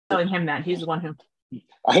telling him that. He's the one who.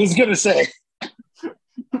 I was going to say. All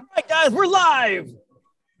right, guys, we're live.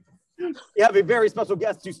 We have a very special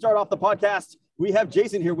guest to start off the podcast. We have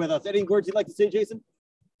Jason here with us. Any words you'd like to say, Jason?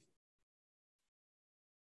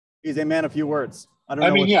 He's a man of few words. I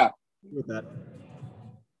don't know. Yeah. With that.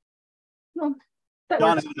 No, that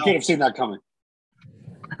John, works. You could have seen that coming.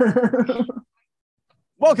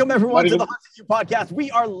 Welcome, everyone, to the Hunting You podcast.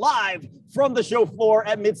 We are live from the show floor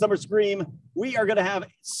at Midsummer Scream. We are going to have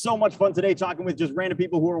so much fun today talking with just random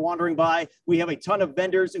people who are wandering by. We have a ton of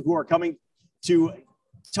vendors who are coming to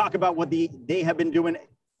talk about what they have been doing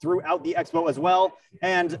throughout the expo as well.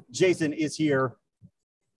 And Jason is here.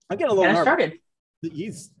 I'm getting a little nervous. Started.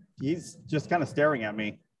 He's just kind of staring at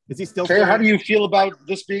me. Is he still? How do you feel about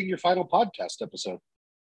this being your final podcast episode?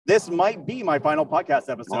 This might be my final podcast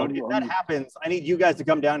episode. If that happens, I need you guys to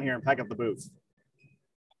come down here and pack up the booth.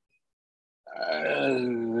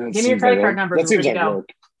 Give me your credit card number. That seems like work.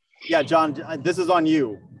 Yeah, John, this is on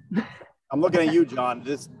you. I'm looking at you, John.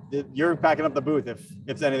 You're packing up the booth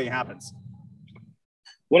if anything happens.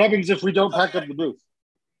 What happens if we don't pack up the booth?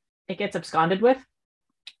 It gets absconded with.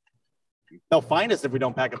 They'll find us if we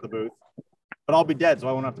don't pack up the booth, but I'll be dead, so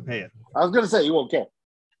I won't have to pay it. I was going to say, you won't care.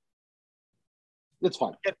 It's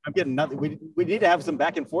fine. I'm getting nothing. We need to have some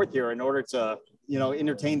back and forth here in order to,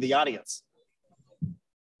 entertain the audience.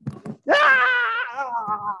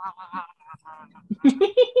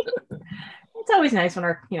 It's always nice when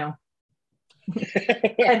our, head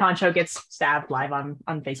honcho gets stabbed live on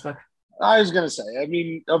Facebook. I was going to say, I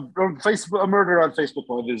mean, a murder on Facebook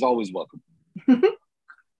Live is always welcome.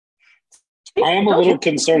 I am a little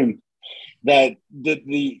concerned that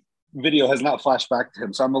the video has not flashed back to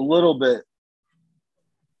him, so I'm a little bit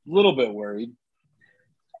worried.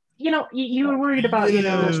 You were worried about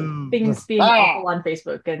things being awful on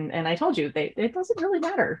Facebook, and I told you it doesn't really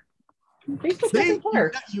matter. Facebook doesn't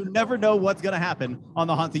care. You never know what's going to happen on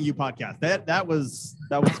the Hunting You podcast. That was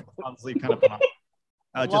honestly kind of fun.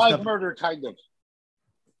 Live murder, kind of.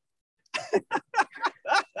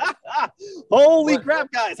 Holy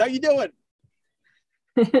crap, guys! How you doing?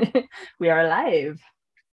 We are live,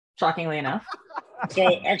 shockingly enough.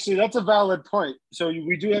 So actually, that's a valid point. So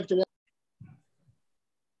we do have to.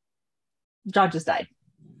 John just died.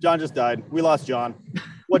 John just died. We lost John.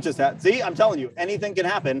 What just happened? See, I'm telling you, anything can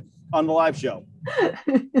happen on the live show.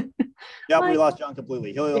 We lost John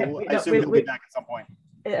completely. I assume he'll be back at some point.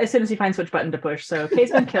 As soon as he finds which button to push. So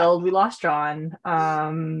Kay's been killed. We lost John.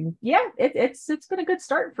 It's been a good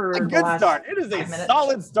start for a good start. It is a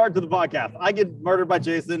solid start to the podcast. I get murdered by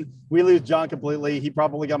Jason. We lose John completely. He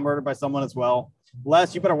probably got murdered by someone as well.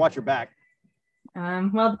 Les, you better watch your back.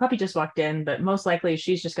 Well, the puppy just walked in, but most likely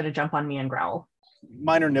she's just going to jump on me and growl.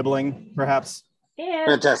 Minor nibbling, perhaps. And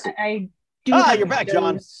fantastic. I do. You're back,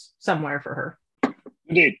 John. Somewhere for her.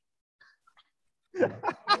 Indeed.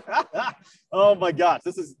 Oh my gosh,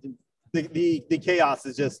 this is the chaos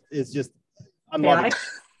is just I'm loving it.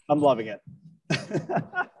 I'm loving it.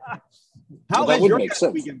 How has your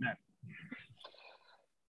weekend been?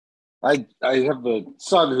 I have a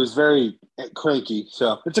son who's very cranky,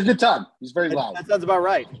 so it's a good time. He's very loud. That sounds about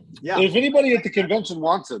right. Yeah. If anybody at the convention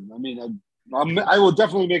wants him, I mean, I will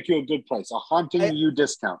definitely make you a good price. A Haunting You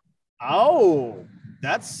discount. Oh,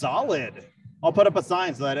 that's solid. I'll put up a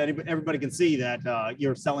sign so that everybody can see that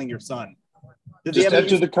you're selling your son. Just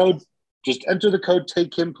enter the code. Just enter the code.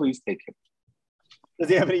 Take him, please take him. Does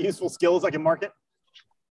he have any useful skills I can market?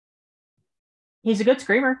 He's a good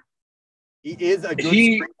screamer. He is a good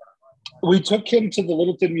screamer. We took him to the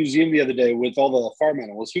Littleton Museum the other day with all the farm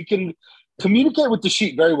animals. He can communicate with the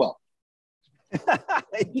sheep very well.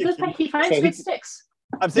 He finds good sticks.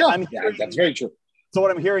 That's very true. So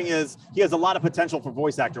what I'm hearing is he has a lot of potential for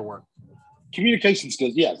voice actor work. Communication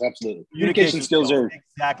skills, yes, absolutely. Communication skills are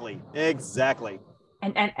exactly.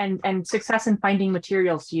 And success in finding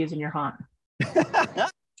materials to use in your haunt.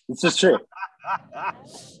 This is true.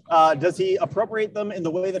 Does he appropriate them in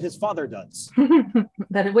the way that his father does?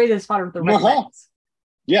 That way that his father recommends.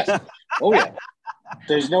 Yes. Oh yeah.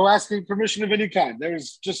 There's no asking permission of any kind.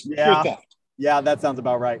 There's just pure theft. Yeah, that sounds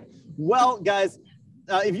about right. Well, guys,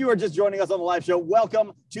 if you are just joining us on the live show,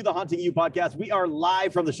 welcome to the Hunting You podcast. We are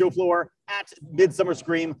live from the show floor at Midsummer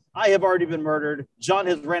Scream. I have already been murdered. John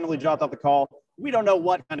has randomly dropped off the call. We don't know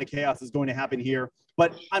what kind of chaos is going to happen here,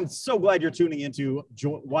 but I'm so glad you're tuning in to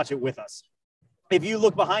watch it with us. If you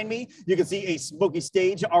look behind me, you can see a smoky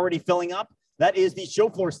stage already filling up. That is the show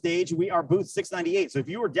floor stage. We are booth 698. So if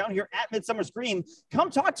you are down here at Midsummer Scream, come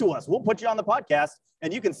talk to us. We'll put you on the podcast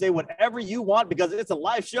and you can say whatever you want because it's a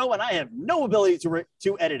live show and I have no ability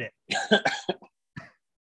to edit it.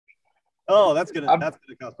 Oh, that's gonna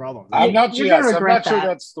cause problems. I'm not You're sure. gonna Yes, I'm not regret sure that.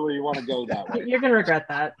 that's the way you want to go that way. You're gonna regret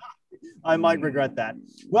that. I might regret that.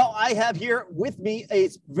 Well, I have here with me a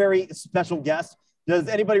very special guest. Does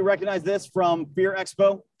anybody recognize this from Fear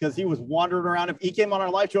Expo? Because he was wandering around. He came on our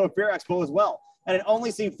live show at Fear Expo as well. And it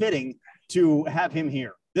only seemed fitting to have him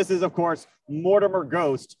here. This is, of course, Mortimer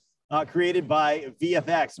Ghost, created by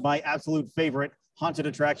VFX, my absolute favorite haunted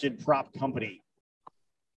attraction prop company.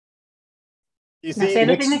 You Now see, say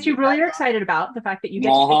the thing that you really are excited about, the fact that you get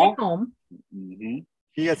to take it home. Mm-hmm.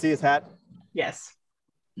 you guys see his hat? Yes.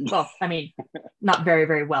 Well, I mean, not very,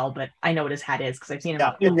 very well, but I know what his hat is because I've seen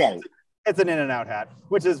him. Yeah, Right. it's an In-N-Out hat,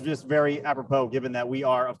 which is just very apropos given that we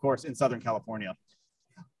are, of course, in Southern California.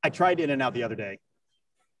 I tried In-N-Out the other day.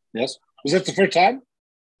 Yes. Was that the first time?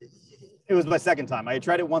 It was my second time. I had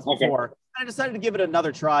tried it once before. And I decided to give it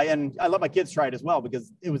another try, and I let my kids try it as well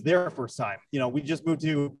because it was their first time. You know, we just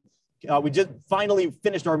finally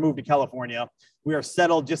finished our move to California. We are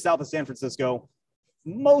settled just south of San Francisco.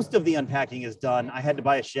 Most of the unpacking is done. I had to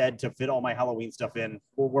buy a shed to fit all my Halloween stuff in.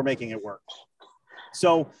 We're making it work.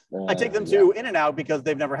 So I take them to In-N-Out because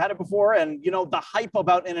they've never had it before. And, you know, the hype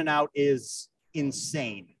about In-N-Out is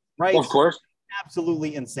insane, right? Of course.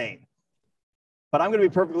 Absolutely insane. But I'm going to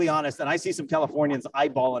be perfectly honest, and I see some Californians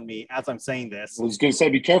eyeballing me as I'm saying this. I was going to say,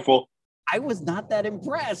 be careful. I was not that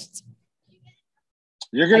impressed.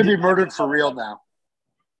 You're going to be murdered for real now.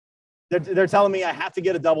 They're telling me I have to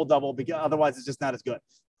get a double because otherwise it's just not as good.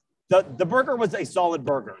 The burger was a solid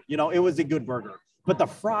burger. You know, it was a good burger. But the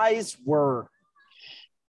fries were...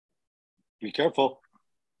 Be careful.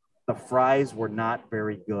 The fries were not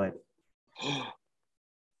very good.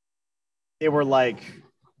 They were like...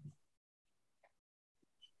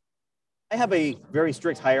 I have a very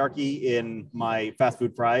strict hierarchy in my fast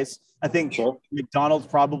food fries. I think McDonald's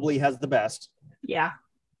probably has the best. Yeah.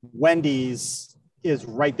 Wendy's is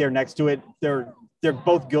right there next to it. They're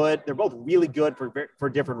both good. They're both really good for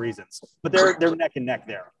different reasons, but they're neck and neck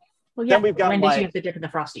there. Well, yeah. Then we've got Wendy's, you have to dip in the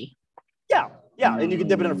Frosty. Yeah, and you can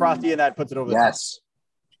dip it in a Frosty, and that puts it over the top.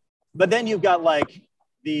 But then you've got like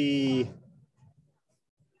the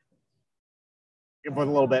with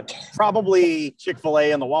a little bit, probably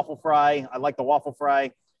Chick-fil-A and the waffle fry. I like the waffle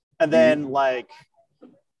fry, and then like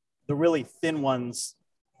the really thin ones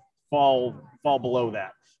fall below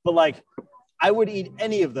that. But like, I would eat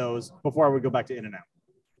any of those before I would go back to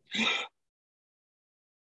In-N-Out.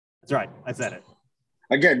 That's right, I said it.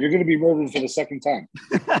 Again, you're going to be murdered for the second time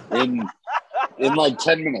in like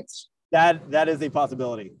 10 minutes. That is a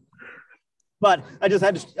possibility. But I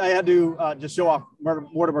had to just show off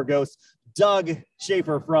Mortimer Ghost. Doug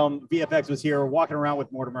Schaefer from VFX was here walking around with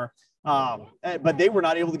Mortimer, but they were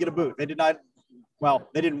not able to get a booth. They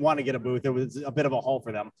didn't want to get a booth. It was a bit of a haul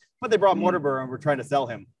for them, but they brought Mortimer and were trying to sell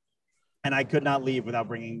him. And I could not leave without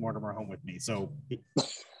bringing Mortimer home with me. So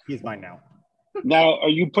he's mine now. Now, are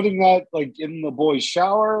you putting that like in the boys'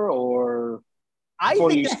 shower or I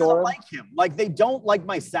think they don't like him. Like they don't like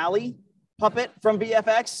my Sally puppet from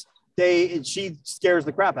VFX. She scares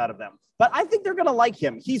the crap out of them. But I think they're gonna like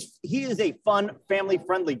him. He is a fun,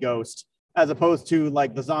 family-friendly ghost, as opposed to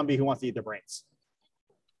like the zombie who wants to eat their brains.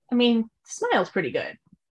 I mean, smile's pretty good.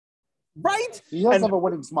 Right? He does have a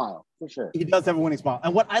winning smile, for sure. He does have a winning smile.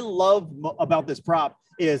 And what I love about this prop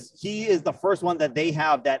is he is the first one that they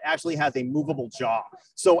have that actually has a movable jaw.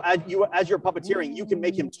 So as you're puppeteering, you can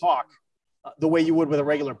make him talk the way you would with a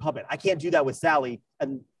regular puppet. I can't do that with Sally,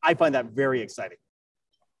 and I find that very exciting.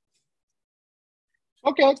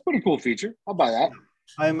 Okay, that's a pretty cool feature. I'll buy that.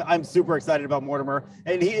 I'm super excited about Mortimer,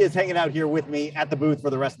 and he is hanging out here with me at the booth for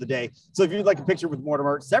the rest of the day. So if you'd like a picture with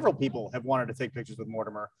Mortimer, several people have wanted to take pictures with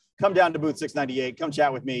Mortimer. Come down to booth 698, come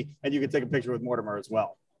chat with me, and you can take a picture with Mortimer as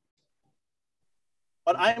well.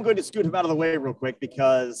 But I am going to scoot him out of the way real quick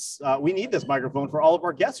because we need this microphone for all of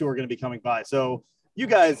our guests who are going to be coming by. So you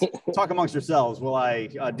guys talk amongst yourselves while I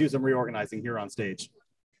do some reorganizing here on stage.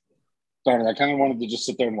 Darn it, I kind of wanted to just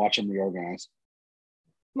sit there and watch him reorganize.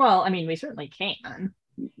 Well, I mean, we certainly can.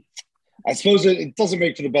 I suppose it doesn't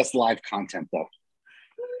make for the best live content, though.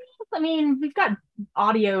 I mean, we've got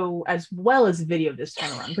audio as well as video this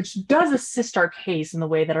time around, which does assist our case in the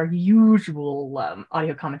way that our usual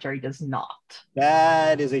audio commentary does not.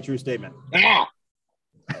 That is a true statement. Ah!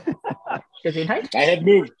 I had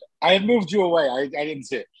moved you away. I didn't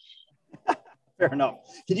see it. Fair enough.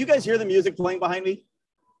 Can you guys hear the music playing behind me?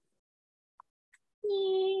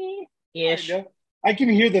 Ish. I can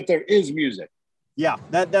hear that there is music. Yeah,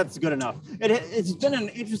 that's good enough. It's been an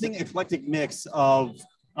interesting eclectic mix of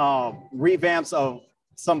revamps of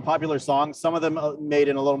some popular songs, some of them made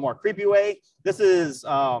in a little more creepy way. This is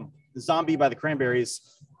Zombie by the Cranberries.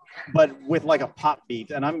 but with like a pop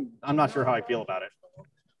beat, and I'm not sure how I feel about it.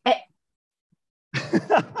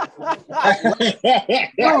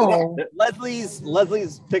 No.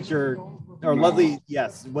 Leslie's picture, or No. Leslie,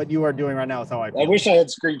 yes, what you are doing right now is how I feel. I wish I had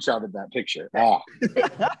screenshotted that picture. Ah.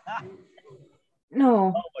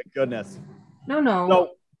 No. Oh my goodness. No.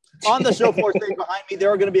 So on the show floor stage behind me, there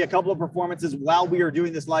are going to be a couple of performances while we are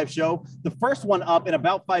doing this live show. The first one up in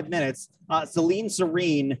about 5 minutes, Celine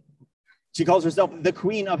Serene, she calls herself the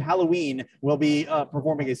Queen of Halloween, will be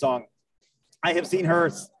performing a song. I have seen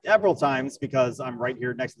her several times because I'm right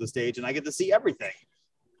here next to the stage, and I get to see everything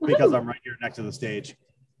because I'm right here next to the stage.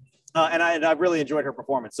 And I really enjoyed her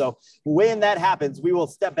performance. So when that happens, we will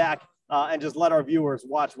step back and just let our viewers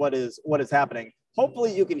watch what is happening.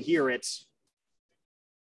 Hopefully you can hear it.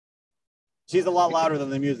 She's a lot louder than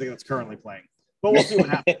the music that's currently playing, but we'll see what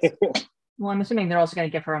happens. Well, I'm assuming they're also going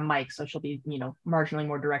to give her a mic, so she'll be, marginally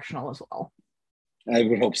more directional as well. I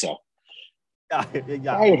would hope so. Yeah.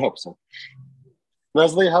 I would hope so.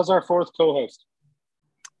 Leslie, how's our fourth co-host?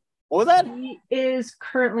 What was that? She is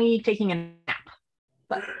currently taking a nap,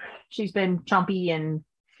 but she's been chompy and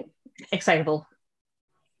excitable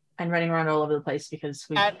and running around all over the place because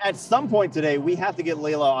At some point today, we have to get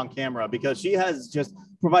Layla on camera because she has just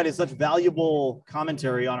provided such valuable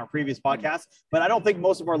commentary on our previous podcast, but I don't think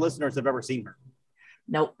most of our listeners have ever seen her.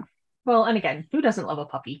 Nope. Well, and again, who doesn't love a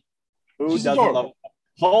puppy? Who She's doesn't adorable. love it?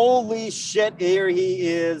 Holy shit, here he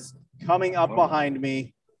is coming up behind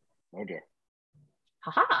me. Oh dear.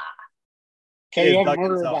 Haha. Okay, you have a Doug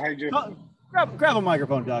murderer himself. behind you. Grab a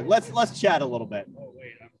microphone, Doug. Let's chat a little bit. Oh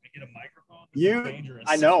wait, I'm gonna get a microphone. This is dangerous.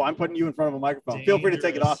 I know, I'm putting you in front of a microphone. Feel free to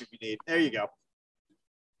take it off if you need. There you go.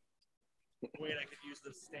 Wait, I could use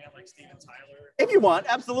the stand like Steven Tyler. If you want,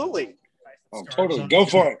 absolutely. Oh, totally. Go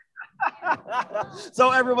for it. So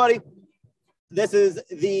everybody, this is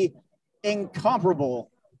the incomparable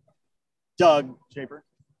Doug Schaefer.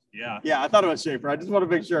 Yeah. Yeah, I thought it was Schaefer. I just want to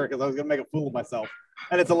make sure because I was going to make a fool of myself.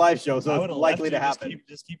 And it's a live show, so it's likely to happen.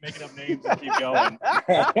 Just keep making up names and keep going.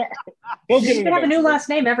 We'll get You it can have a new eventually. last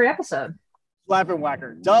name every episode.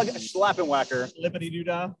 Slappenwacker. Doug Slappenwacker Lippity doo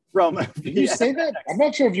dah. from Did you say that? I'm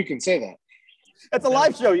not sure if you can say that. It's a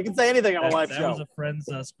live show. You can say anything on a live That show. was a friend's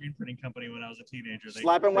screen printing company when I was a teenager.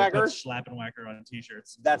 Slappenwacker? They put Slappenwacker on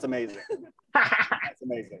t-shirts. That's amazing. That's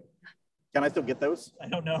amazing. Can I still get those? I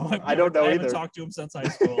don't know. I don't know I haven't either. talked to him since high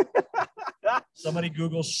school. Somebody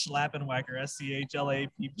Google Schlappenwacker,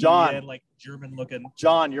 SCHLAPPEN, John. like German looking.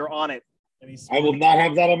 John, you're on it. And he's I will not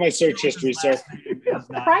have that on my search history, sir.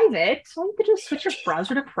 Private. Well, you could just switch your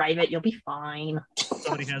browser to private. You'll be fine.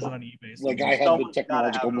 Somebody has it on eBay. so Like I have the Someone's gotta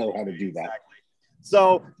technological have it. know how to do that. Exactly.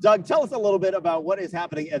 So, Doug, tell us a little bit about what is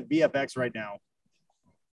happening at VFX right now.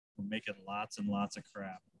 we're making lots and lots of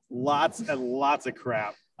crap. Lots and lots of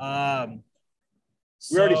crap. We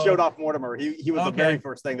We already showed off Mortimer. He was the Okay. very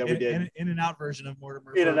first thing that we did. In and out version of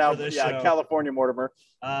Mortimer. In and for out, this yeah, show. California Mortimer.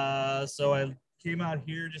 So I came out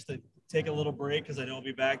here just to take a little break because I know I'll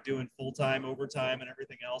be back doing full time, overtime, and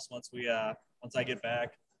everything else once I get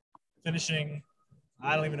back. Finishing,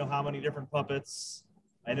 I don't even know how many different puppets.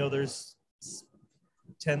 I know there's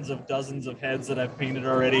tens of dozens of heads that I've painted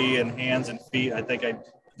already, and hands and feet. I think I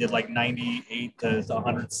did like 98 to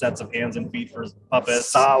 100 sets of hands and feet for puppets.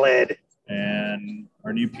 Solid. And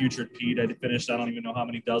our new Putrid Pete, I finished, I don't even know how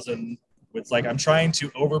many dozen. It's like I'm trying to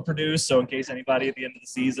overproduce, so in case anybody at the end of the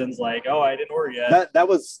season's like, oh, I didn't order yet. That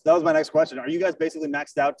was my next question. Are you guys basically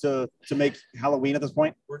maxed out to make Halloween at this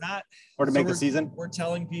point, We're not. or to So make the we're- season? We're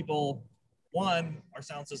telling people, one, our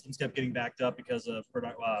sound systems kept getting backed up because of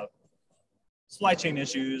supply chain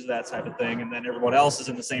issues, that type of thing, and then everyone else is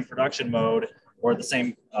in the same production mode or the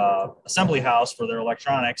same assembly house for their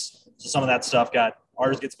electronics. So some of that stuff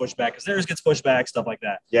ours gets pushed back because theirs gets pushed back, stuff like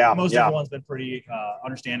that. Yeah, Most yeah. everyone's been pretty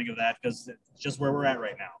understanding of that because it's just where we're at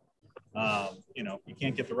right now. You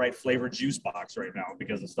can't get the right flavored juice box right now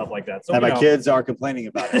because of stuff like that. So And my kids are complaining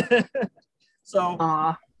about it. So,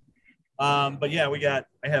 Aw. but yeah,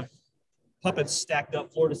 I have puppets stacked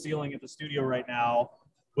up floor to ceiling at the studio right now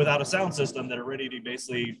without a sound system that are ready to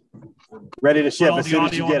basically Ready to put ship all as the soon as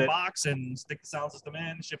audio you in get a it. box and stick the sound system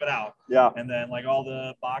in, ship it out. Yeah. And then like all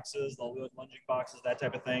the boxes, the lunging boxes, that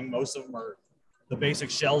type of thing. Most of them are the basic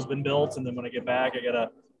shell's been built. And then when I get back, I gotta,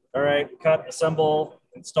 all right, cut, assemble,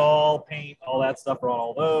 install, paint, all that stuff for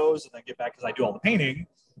all those. And then get back because I do all the painting.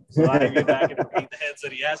 So I get back and paint the heads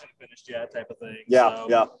that he hasn't finished yet, type of thing. Yeah, So,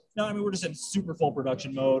 yeah. No, I mean, we're just in super full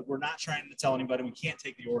production mode. We're not trying to tell anybody we can't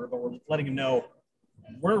take the order, but we're letting them know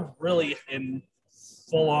we're really in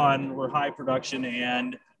full on, we're high production,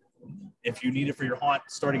 and if you need it for your haunt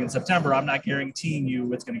starting in September, I'm not guaranteeing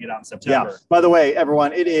you it's going to get out in September. Yeah. By the way,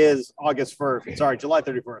 everyone, it is August 1st. Sorry, July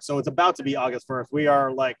 31st. So it's about to be August 1st. We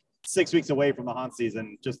are like 6 weeks away from the haunt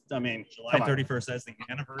season. Just, I mean, July 31st, that's the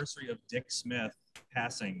anniversary of Dick Smith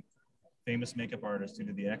passing, famous makeup artist due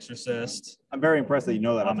to The Exorcist. I'm very impressed that you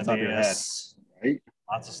know that off the top of your head. Amadeus, Right?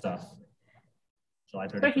 lots of stuff. July I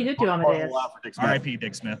thought he 31st. did do Amadeus. R.I.P.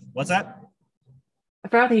 Dick Smith. What's that? I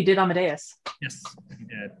forgot that he did Amadeus. Yes, he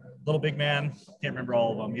did. Little Big Man. Can't remember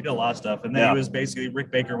all of them. He did a lot of stuff. And then he was basically,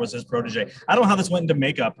 Rick Baker was his protege. I don't know how this went into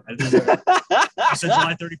makeup. I said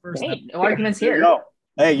July 31st. Hey, no arguments There you here. go.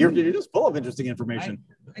 Hey, you're just full of interesting information.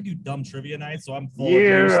 I do dumb trivia nights, so I'm full of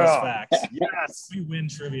useless facts. Yes. We win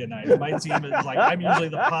trivia night. My team is like, I'm usually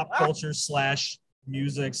the pop culture /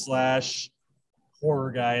 music /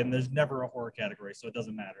 horror guy, and there's never a horror category, so it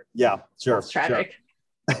doesn't matter. Yeah, sure. It's tragic.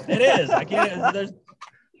 It is. I can't. There's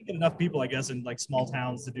get enough people, I guess, in like small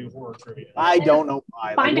towns to do horror trivia. I don't know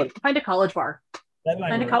why. Find a college bar. That might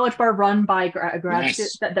Find a work. college bar run by grad Nice.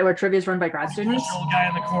 students, that where trivia is run by grad students. Little guy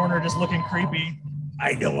in the corner just looking creepy.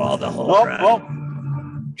 I know all the Oh, horror. Uh-oh.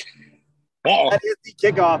 that is the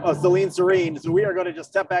kickoff of Celine Serene. So we are going to just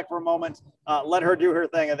step back for a moment, let her do her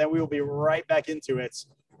thing, and then we will be right back into it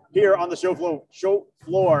here on the show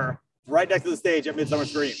floor, right next to the stage at Midsummer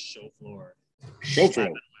Scream. Show floor. Go for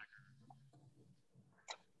it.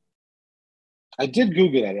 I did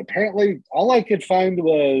Google that. Apparently, all I could find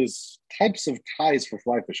was types of ties for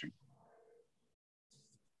fly fishing.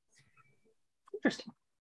 Interesting.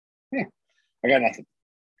 I got nothing.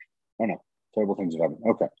 Oh no, terrible things have happened.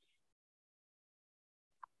 Okay.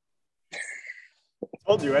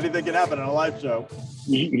 Told you, anything can happen on a live show.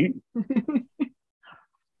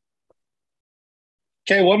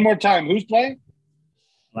 Okay, one more time. Who's playing?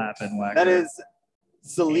 Laughing whacker. That is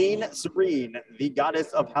Celine Serene, the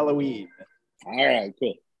goddess of Halloween. All right,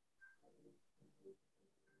 cool.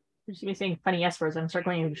 You're just gonna be saying funny yes words. I'm start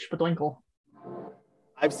going Spadoinkle.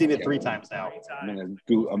 I've seen it 3 times now. I'm gonna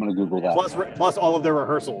Google that. Plus all of their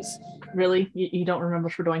rehearsals. Really? You don't remember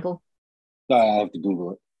Spadoinkle? No, I have to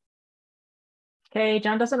Google it. Okay,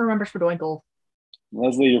 John doesn't remember Spadoinkle.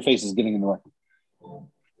 Leslie, your face is getting in the way.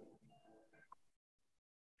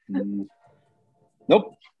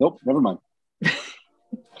 Nope, never mind.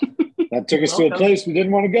 That took us to a place we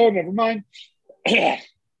didn't want to go. Never mind. I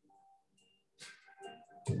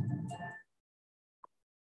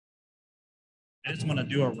just want to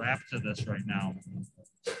do a rap to this right now.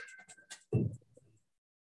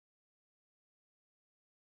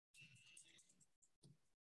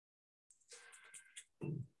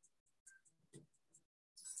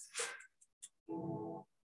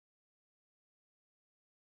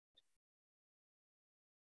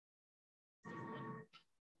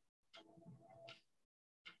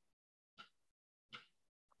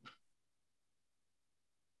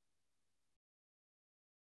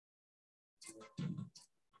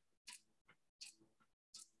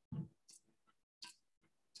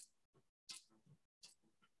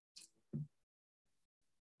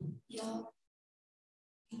 Your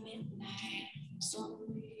midnight,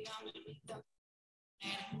 slowly underneath the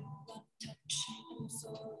love touching,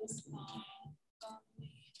 so it's mine. Got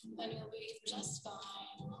me, and you'll be just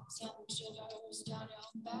fine. Send shivers down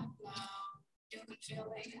your back now. You can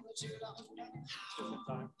feel it, but you don't know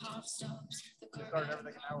how. Half stops, the curve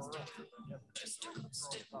just a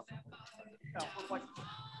ghost in the vibe.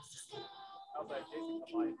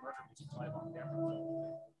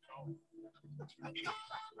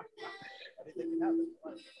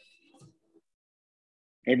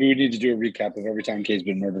 Maybe we need to do a recap of every time Kay's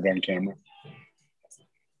been murdered on camera.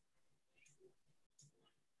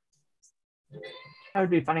 That would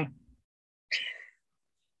be funny.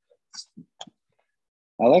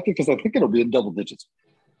 I like it because I think it'll be in double digits.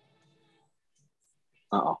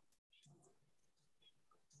 Uh-oh.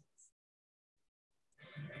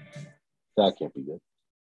 That can't be good.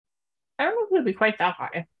 I don't know if it would be quite that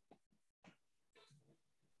high.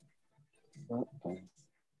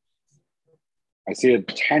 I see a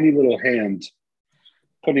tiny little hand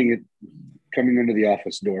coming under the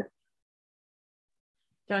office door.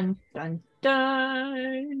 Dun, dun,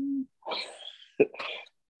 dun.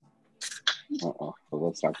 Uh-oh. Well,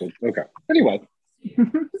 that's not good. Okay. Anyway.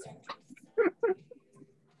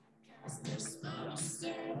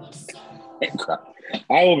 Hey, crap.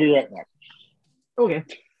 I will be right back. Okay.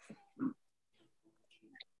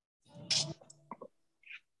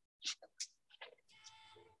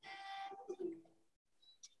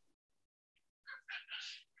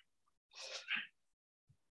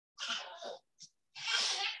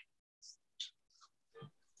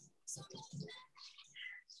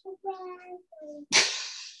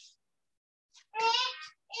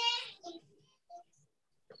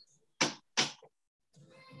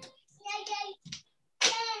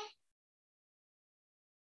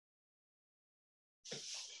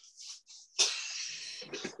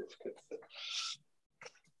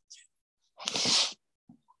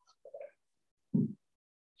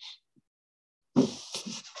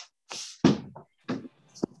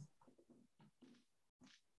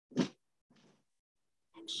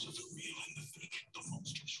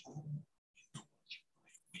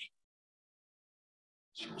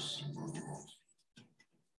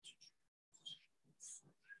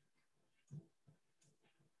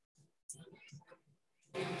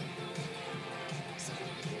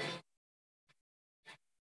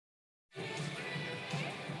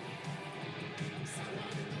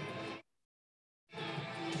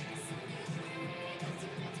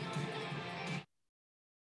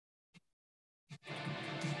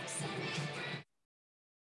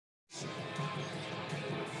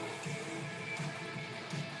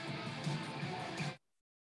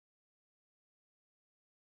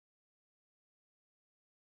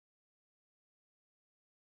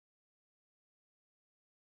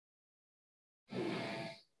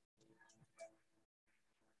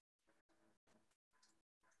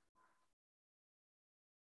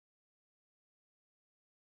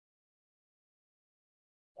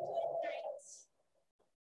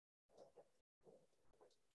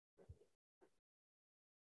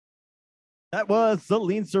 That was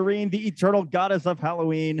Celine Serene, the eternal goddess of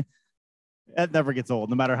Halloween. It never gets old,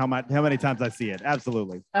 no matter how many times I see it.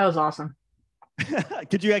 Absolutely. That was awesome.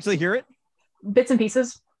 Could you actually hear it? Bits and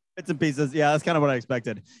pieces. Bits and pieces. Yeah, that's kind of what I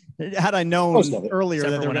expected. Had I known earlier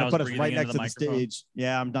Except that for they were when going I to was put us breathing right into next the to the microphone. stage.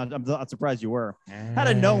 Yeah, I'm not surprised you were. Had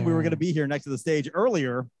I known we were going to be here next to the stage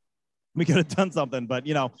earlier, we could have done something. But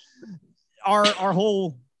you know, our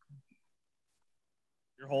whole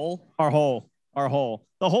Your hole?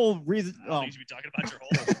 the whole reason I don't think you should be talking about your hole.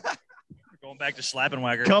 We're going back to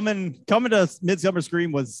Schlappenwagger. coming to Midsummer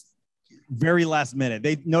Scream was very last minute.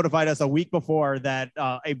 They notified us a week before that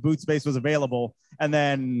a booth space was available, and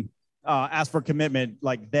then asked for commitment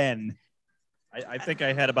like then. I think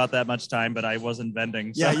I had about that much time, but I wasn't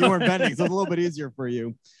vending. So. Yeah, you weren't vending, so it's a little bit easier for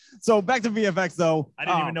you. So back to VFX though. I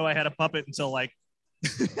didn't even know I had a puppet until like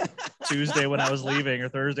Tuesday when I was leaving or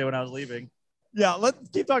Thursday when I was leaving. Yeah, let's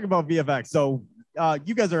keep talking about VFX. So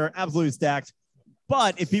you guys are absolutely stacked.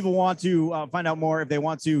 But if people want to find out more, if they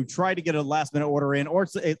want to try to get a last minute order in or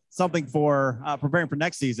something for preparing for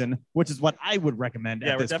next season, which is what I would recommend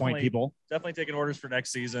at this point, people. Definitely taking orders for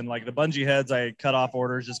next season. Like the bungee heads, I cut off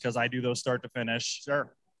orders just because I do those start to finish.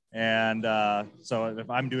 Sure. And so if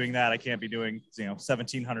I'm doing that, I can't be doing,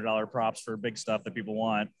 $1,700 props for big stuff that people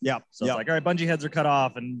want. Yeah. So it's like, all right, bungee heads are cut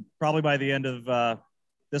off. And probably by the end of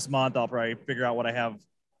this month, I'll probably figure out what I have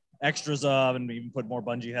extras of and even put more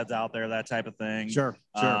bungee heads out there, that type of thing. Sure.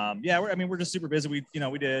 Yeah, we're just super busy. We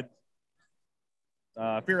did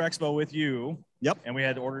Fear Expo with you. Yep. And we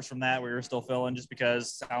had orders from that. We were still filling just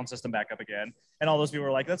because sound system backup again. And all those people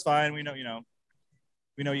were like, that's fine. We know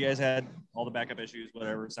you guys had all the backup issues,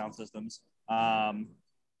 whatever, sound systems. So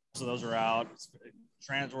those are out.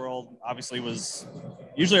 Transworld obviously was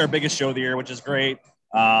usually our biggest show of the year, which is great.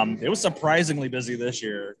 It was surprisingly busy this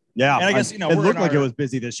year. Yeah. And I guess, it looked like it was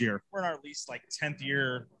busy this year. We're in our at least 10th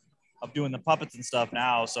year of doing the puppets and stuff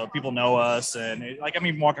now. So people know us. And I'm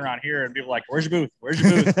even walking around here and people are like, where's your booth? Where's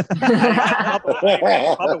your booth?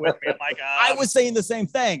 Puppet with me. I'm like, I was saying the same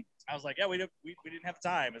thing. I was like, yeah, we didn't have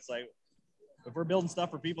time. It's like, if we're building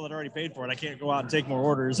stuff for people that already paid for it, I can't go out and take more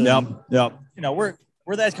orders. And, Yep. We're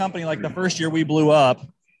that company. Like the first year we blew up,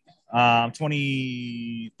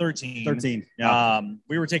 2013. 13. Yeah.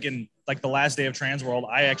 We were taking the last day of Transworld.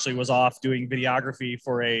 I actually was off doing videography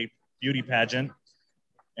for a beauty pageant,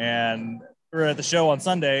 and we were at the show on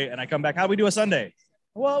Sunday. And I come back. How do we do a Sunday?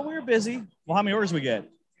 Well, we were busy. Well, how many orders we get?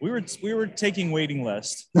 We were taking waiting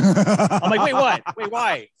list. I'm like, wait, what? Wait,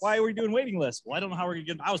 why? Why are we doing waiting list? Well, I don't know how we're gonna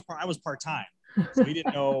get. I was part time, so we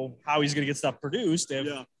didn't know how he's gonna get stuff produced.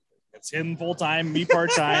 If it's him full time, me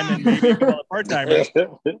part time, and maybe a couple of part timers.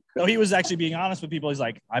 So he was actually being honest with people. He's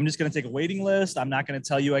like, I'm just gonna take a waiting list. I'm not gonna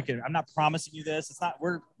tell you I'm not promising you this. It's not.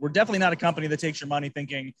 We're definitely not a company that takes your money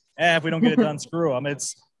thinking, if we don't get it done, screw them.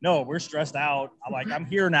 No, we're stressed out. I'm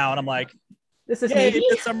here now, and I'm like, This is hey, me.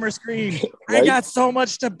 Midsummer Scream. I got so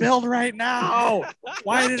much to build right now.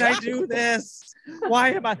 Why did I do this?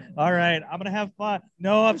 Why am I? All right, I'm gonna have fun.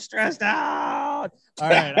 No, I'm stressed out. All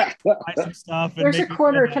right, I'll buy some stuff. And There's a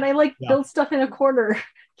corner. Can I build stuff in a corner?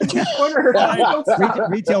 Corner.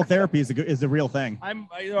 Retail therapy is the real thing. I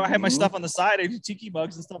have my stuff on the side. I do tiki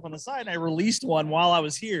mugs and stuff on the side. And I released one while I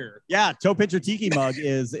was here. Yeah, Toe Pitcher Tiki mug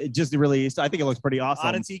is just released. I think it looks pretty awesome.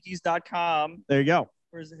 Onatikis.com. There you go.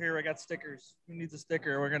 Where's here? I got stickers. Who needs a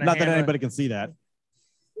sticker? We're gonna. Not that anybody can see that.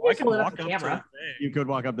 Well, I Just can hold it up walk to up the to the camera. thing. You could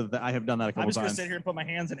walk up to the. I have done that a I'm couple just gonna times. sit here and put my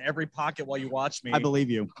hands in every pocket while you watch me. I believe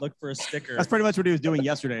you. Look for a sticker. That's pretty much what he was doing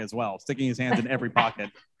yesterday as well, sticking his hands in every pocket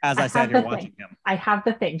as I I sat have here the watching thing. him. I have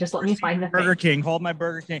the thing. Just let me find the Burger thing. King. Hold my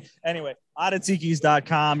Burger King. Anyway,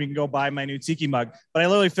 ottatikis.com. You can go buy my new tiki mug. But I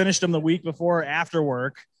literally finished them the week before after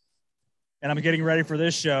work. And I'm getting ready for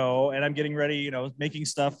this show. And I'm getting ready, making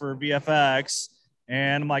stuff for VFX.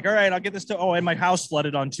 And I'm like, all right, I'll get this to. Oh, and my house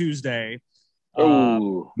flooded on Tuesday.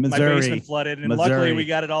 Oh, My Missouri. basement flooded. And Missouri. luckily we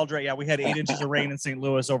got it all dry. Yeah, we had 8 inches of rain in St.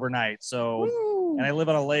 Louis overnight. So, and I live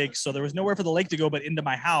on a lake. So there was nowhere for the lake to go but into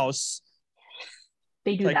my house.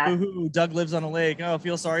 They do Like, that. boo-hoo, Doug lives on a lake. Oh,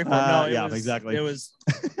 feel sorry for him. No, exactly. It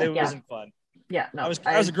Yeah. wasn't fun. Yeah, no.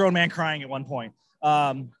 I was a grown man crying at one point.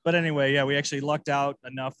 But anyway, yeah, we actually lucked out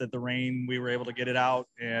enough that the rain, we were able to get it out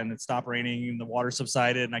and it stopped raining and the water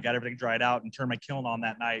subsided and I got everything dried out and turned my kiln on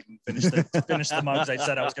that night and finished the mugs I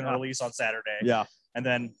said I was going to release on Saturday. Yeah. And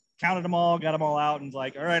then counted them all, got them all out and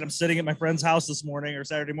like, all right, I'm sitting at my friend's house this morning or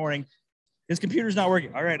Saturday morning. His computer's not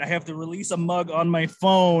working. All right, I have to release a mug on my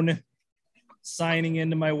phone, signing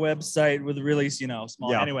into my website with really, small.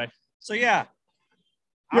 Yeah. Anyway, so yeah.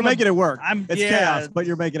 You're making it work. It's yeah, chaos, but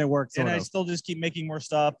you're making it work. Sort and I of. still just keep making more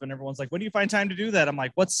stuff. And everyone's like, when do you find time to do that? I'm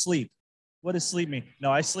like, what's sleep? What does sleep mean?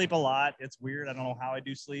 No, I sleep a lot. It's weird. I don't know how I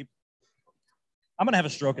do sleep. I'm going to have a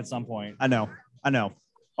stroke at some point. I know.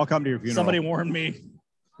 I'll come to your funeral. Somebody warned me.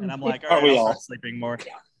 And I'm like, all Aren't right, we I'll all? start sleeping more.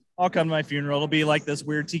 I'll come to my funeral. It'll be like this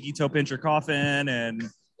weird tiki toe pincher coffin. And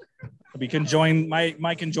we can join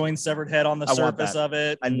my conjoined severed head on the I want surface that. of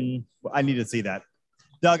it. I need to see that.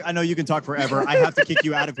 Doug, I know you can talk forever. I have to kick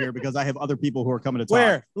you out of here because I have other people who are coming to talk.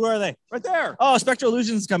 Where? Who are they? Right there. Oh, Spectral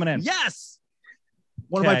Illusions is coming in. Yes.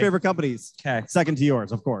 One of my Okay. favorite companies. Okay. Second to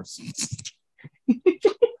yours, of course.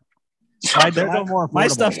 My, Theirs are more my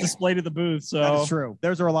affordable. stuff's displayed at the booth. So, That is true.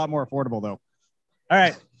 Theirs are a lot more affordable, though. all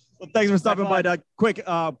right. Well, thanks for stopping Bye-bye. by, Doug. Quick,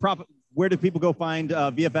 where do people go find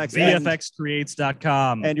VFX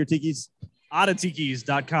VFXcreates.com. and your tikis?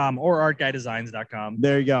 ottatikis.com or artguydesigns.com.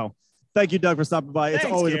 There you go. Thank you, Doug, for stopping by. It's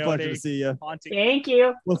Thanks, always a Coyote. pleasure to see you. Haunting. Thank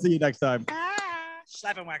you. We'll see you next time.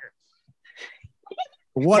 Slap and whacker.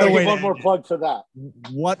 What Gotta a way give to one more end it. plug for that.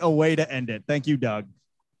 What a way to end it. Thank you, Doug.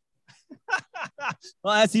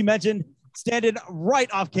 Well, as he mentioned, standing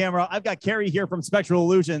right off camera, I've got Carrie here from Spectral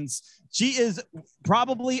Illusions. She is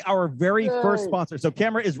probably our very Yay. first sponsor. So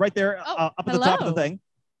camera is right there up at the top of the hello. thing.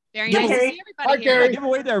 Very Give nice a- to see Hi, everybody here. Gary. Give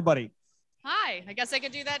away to everybody. Hi, I guess I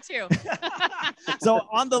could do that too. So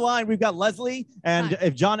on the line, we've got Leslie. And Hi.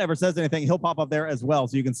 if John ever says anything, he'll pop up there as well.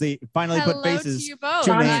 So you can see, finally Hello put faces. to you both.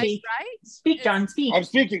 to names. Guys, Speak. right? Speak, John, speak. I'm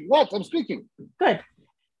speaking. What? I'm speaking. Good.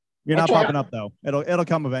 You're not I'll try. popping up though. It'll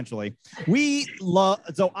come eventually. We love,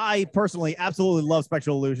 so I personally absolutely love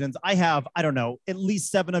Spectral Illusions. I have, I don't know, at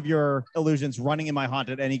least 7 of your illusions running in my haunt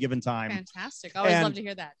at any given time. Fantastic. Always And- love to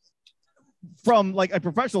hear that. From like a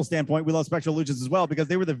professional standpoint, we love Spectral Illusions as well because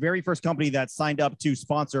they were the very first company that signed up to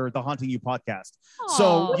sponsor the Haunting You podcast. So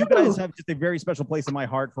Aw. you guys have just a very special place in my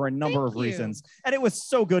heart for a number Thank of you. reasons. And it was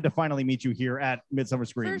so good to finally meet you here at Midsummer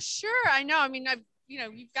Scream. For sure. I know. I mean,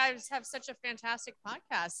 you guys have such a fantastic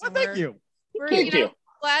podcast. Well, and thank we're- you. We're, Thank you.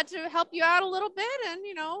 glad to help you out a little bit. And,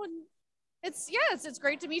 and it's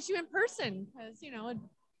great to meet you in person because,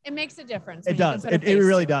 it makes a difference. It when you can does. put a It face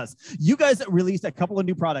really to does. You guys released a couple of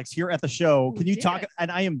new products here at the show. We Can you did. talk?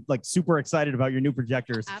 And I am like super excited about your new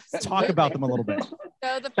projectors. Absolutely. Talk about them a little bit.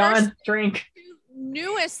 So the first John, drink. two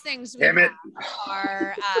newest things we Damn it. have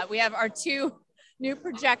are we have our 2 new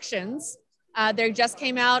projections. They just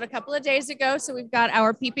came out a couple of days ago. So we've got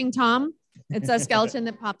our Peeping Tom. It's a skeleton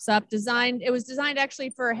that pops up. It was designed actually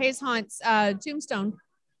for Hayes Haunt's tombstone,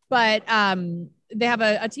 but they have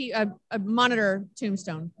a monitor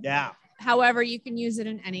tombstone. Yeah. However, you can use it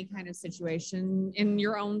in any kind of situation, in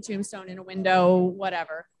your own tombstone, in a window,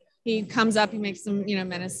 whatever. He comes up, he makes some,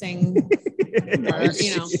 menacing.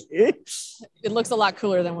 It looks a lot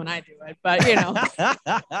cooler than when I do it, but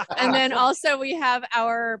And then also we have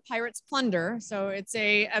our Pirate's Plunder. So it's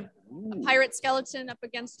a pirate skeleton up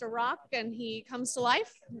against a rock, and he comes to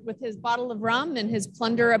life with his bottle of rum, and his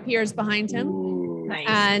plunder appears behind him. Ooh. Nice.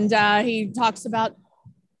 And he talks about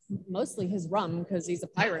mostly his rum because he's a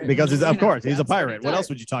pirate. Because he's, of course, he's a that's what he pirate. What does. else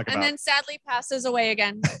would you talk And about? then sadly passes away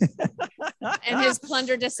again, and his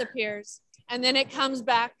plunder disappears. And then it comes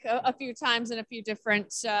back a few times in a few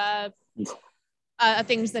different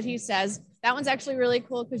things that he says. That one's actually really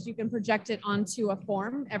cool because you can project it onto a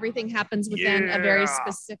form. Everything happens within a very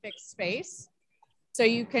specific space. So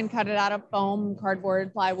you can cut it out of foam,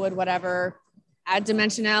 cardboard, plywood, whatever. add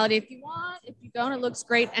dimensionality if you want. If you don't, it looks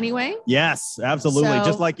great anyway. Yes, absolutely. So-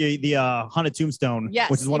 Just like the haunted tombstone, Yes,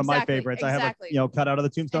 which is one of my exactly, favorites. I have exactly. a cut out of the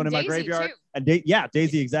tombstone And in my Daisy, graveyard. too. And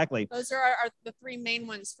Daisy, exactly. Those are the three main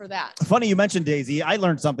ones for that. Funny you mentioned Daisy. I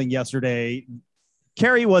learned something yesterday.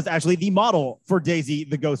 Carrie was actually the model for Daisy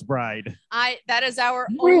the Ghost Bride. That is our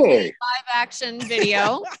Really? only live action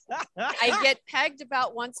video. I get pegged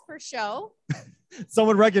about once per show.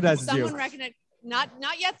 Someone recognizes Someone you. recognize not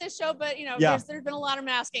yet this show, but Yeah. there's been a lot of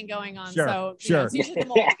masking going on. Sure, So sure. it's usually the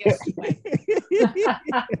mold that gives it away.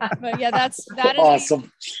 But yeah, that is Awesome.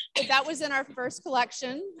 that was in our first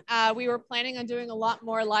collection. We were planning on doing a lot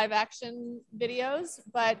more live action videos,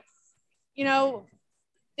 but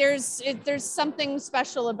there's something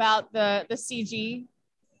special about the CG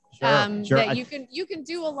Sure. that you can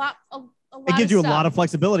do a lot. It gives you a stuff. lot of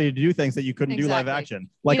flexibility to do things that you couldn't do live Exactly. action,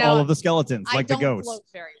 like You know, all of the skeletons, I like the don't ghosts. float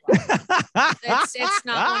very well.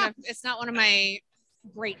 It's not one of my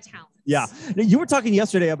great talents. Yeah. Now, you were talking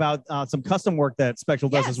yesterday about some custom work that Spectral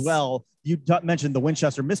does as Yes. well. You mentioned the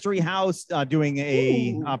Winchester Mystery House, doing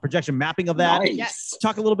a projection mapping of that. Nice. Yes.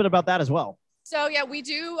 Talk a little bit about that as well. So yeah, we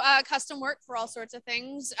do custom work for all sorts of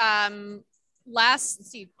things.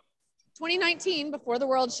 2019, before the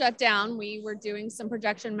world shut down, we were doing some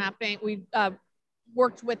projection mapping. We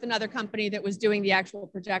worked with another company that was doing the actual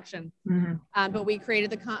projection, but we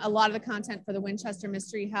created a lot of the content for the Winchester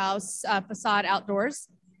Mystery House facade outdoors.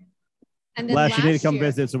 And then Last, you need to come year-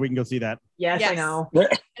 visit so we can go see that. Yes, I Yes. know.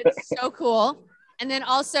 It's so cool. And then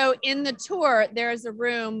also in the tour, there's a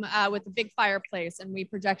room with a big fireplace, and we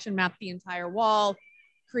projection mapped the entire wall,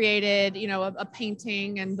 created, a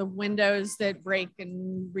painting and the windows that break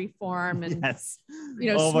and reform and, Yes.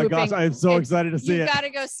 swooping. my gosh, I'm so excited to see You it. got to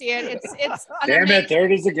go see it. It's an Damn amazing, it. There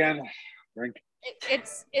it is again. Drink.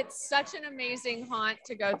 it's such an amazing haunt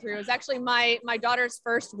to go through. It was actually my daughter's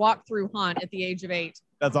first walk through haunt at the age of 8.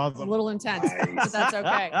 That's A awesome. little intense, but Nice. that's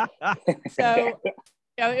okay. So,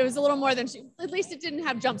 it was a little more than at least it didn't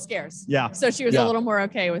have jump scares. Yeah. So she was Yeah. a little more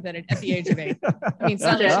okay with it at the age of 8. I mean,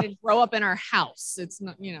 certainly she didn't grow up in our house. It's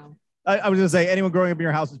not, I was going to say, anyone growing up in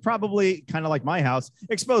your house is probably kind of like my house,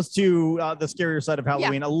 exposed to the scarier side of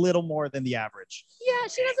Halloween a little more than the average. Yeah,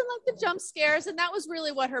 she doesn't like the jump scares. And that was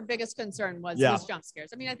really what her biggest concern was jump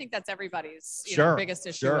scares. I mean, I think that's everybody's biggest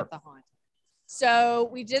issue with the haunt. So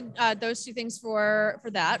we did those two things for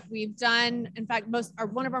that. We've done, in fact,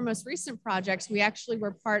 one of our most recent projects, we actually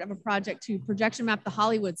were part of a project to projection map the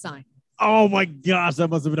Hollywood sign. Oh my gosh, that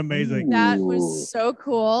must have been amazing. That was so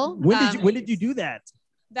cool. When did you do that?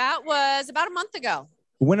 That was about a month ago.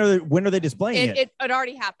 When are they displaying it? It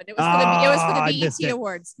already happened. It was for I the missed BET it.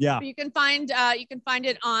 Awards. Yeah. But you can find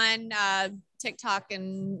it on TikTok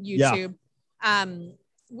and YouTube.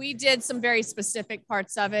 We did some very specific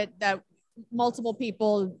parts of it that multiple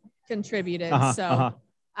people contributed. But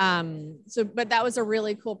that was a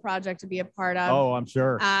really cool project to be a part of. Oh, I'm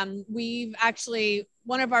sure. We've actually,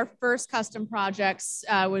 one of our first custom projects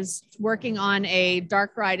was working on a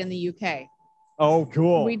dark ride in the UK. Oh,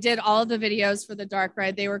 cool. We did all of the videos for the dark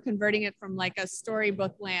ride. They were converting it from like a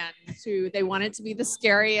storybook land to, they want it to be the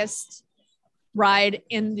scariest ride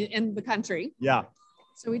in the country. Yeah.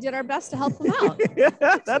 So we did our best to help them out.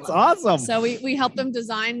 That's awesome. So we helped them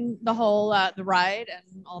design the whole, the ride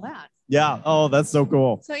and all that. Yeah. Oh, that's so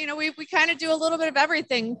cool. So, we kind of do a little bit of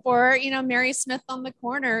everything for, Mary Smith on the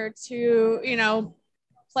corner to,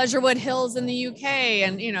 Pleasurewood Hills in the UK.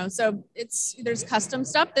 And, so there's custom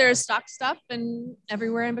stuff, there's stock stuff and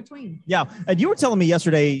everywhere in between. Yeah. And you were telling me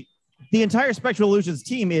yesterday, the entire Spectral Illusions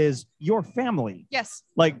team is your family. Yes.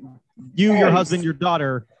 Like you, your Nice. husband, your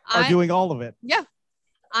daughter are doing all of it. Yeah.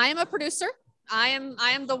 I am a producer. I am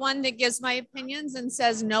the one that gives my opinions and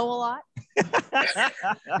says no a lot.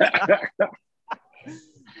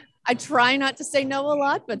 I try not to say no a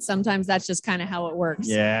lot, but sometimes that's just kind of how it works.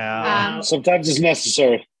 Yeah. Sometimes it's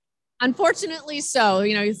necessary. Unfortunately, so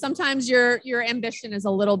sometimes your ambition is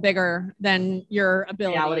a little bigger than your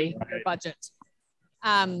ability, Reality. your budget.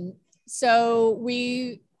 So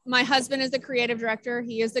my husband is the creative director.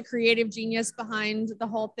 He is the creative genius behind the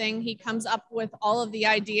whole thing. He comes up with all of the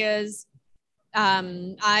ideas.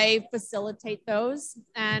 I facilitate those.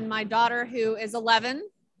 And my daughter, who is 11,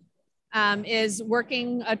 is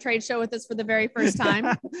working a trade show with us for the very first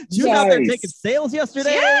time. She was out there Nice. taking sales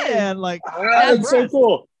yesterday, Yes. and like That's so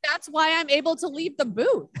cool. That's why I'm able to leave the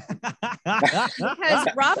booth, because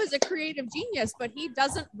Rob is a creative genius, but he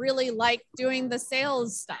doesn't really like doing the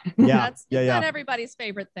sales stuff. Yeah, It's yeah. not everybody's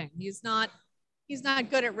favorite thing. He's not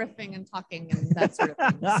good at riffing and talking and that sort of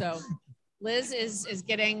thing. So Liz is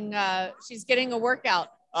getting she's getting a workout.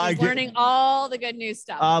 She's learning all the good new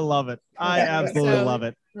stuff. I love it. I absolutely So love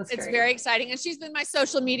it. That's It's great. very exciting. And she's been my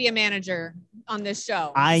social media manager on this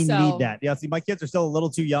show. I So need that. Yeah, see, my kids are still a little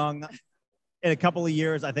too young. In a couple of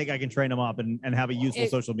years, I think I can train them up and have a useful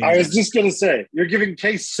social media. I was just gonna say, you're giving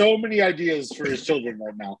Case so many ideas for his children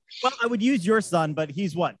right now. Well, I would use your son, but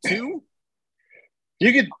he's what, 2?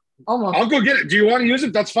 You could. Almost. I'll go get it. Do you want to use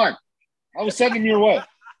it? That's fine. I will send him your way.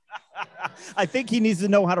 I think he needs to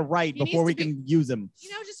know how to write He before we needs to can use him.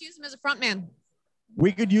 just use him as a front man.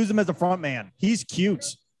 We could use him as a front man. He's cute.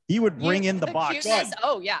 He would bring in the box. Cuteness,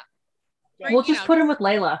 oh, yeah. Right, We'll you just know. put him with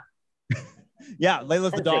Layla. Yeah,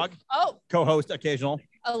 Layla's the Perfect. dog, Oh, co-host occasional.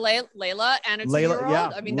 Layla and a Layla, two-year-old.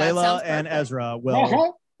 yeah, I mean, that Layla sounds and perfect. Ezra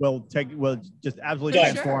Uh-huh. will just absolutely For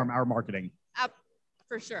sure. transform our marketing.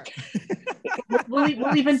 For sure. We'll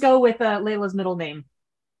even go with Layla's middle name,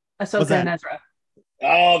 What's Ahsoka that? and Ezra.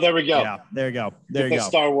 Oh, there we go. Yeah, there you go. There Get you that go.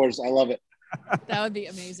 Star Wars. I love it. That would be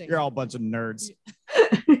amazing. You're all a bunch of nerds,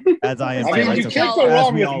 as I am. I too, mean, right? you So- can't go as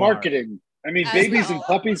wrong we with all are. marketing. I mean, As babies we and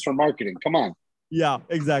all puppies for marketing. Come on. Yeah,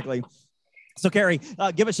 exactly. So, Carrie,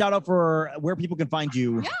 give a shout out for where people can find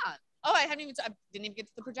you. Yeah. Oh, I didn't even get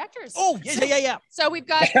to the projectors. Oh, yeah. So we've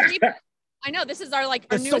got three. I know this is our our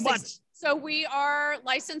There's so newest. much. So we are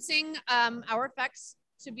licensing our effects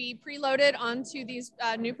to be preloaded onto these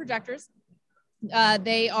new projectors.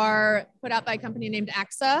 They are put out by a company named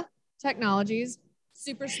AXA Technologies,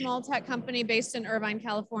 super small tech company based in Irvine,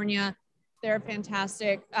 California. They're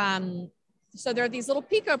fantastic. So there are these little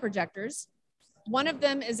Pico projectors. One of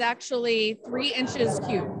them is actually 3 inches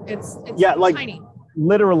cube. It's Yeah, like- tiny.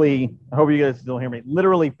 Literally, I hope you guys still hear me.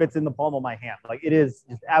 Literally fits in the palm of my hand. Like it is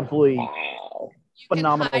just absolutely. Wow. You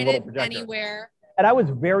phenomenal can hide little it projector. anywhere. And I was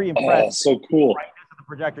very Oh, impressed. so cool. Brightness of the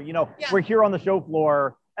projector. You know, Yeah. we're here on the show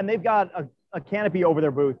floor, and they've got a canopy over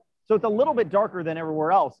their booth, so it's a little bit darker than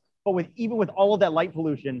everywhere else. But even with all of that light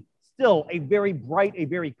pollution, still a very bright, a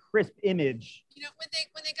very crisp image. You know, when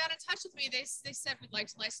they got in touch with me, they said we'd like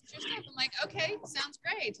to license your stuff. I'm like, okay, sounds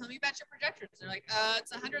great. Tell me about your projectors. They're like,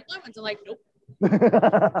 it's 100 lumens. I'm like, nope, I'm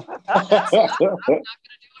not gonna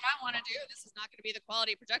do what I want to do. This is not gonna be the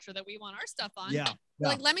quality projector that we want our stuff on. Yeah. They're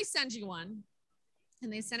like, let me send you one.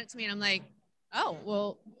 And they sent it to me, and I'm like, oh,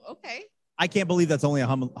 well, okay. I can't believe that's only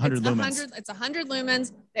 100 It's lumens. It's 100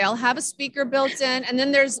 lumens. They all have a speaker built in, and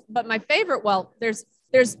then but my favorite. Well, there's.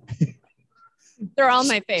 They're all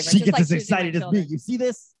my favorites. She It's gets like as choosing my excited as me. children. You see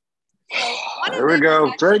this? So one of There we them go.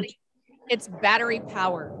 is actually- Drink. It's battery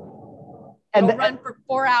powered. And It'll the- run for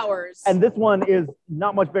 4 hours. And this one is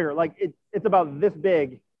not much bigger. Like it's about this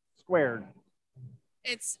big squared.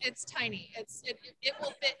 It's tiny. It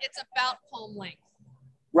will fit. It's about palm length.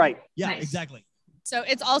 Right. Yeah, Nice. exactly. So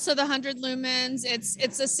it's also the 100 lumens. It's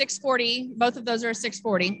a 640. Both of those are a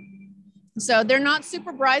 640. So they're not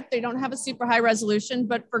super bright. They don't have a super high resolution,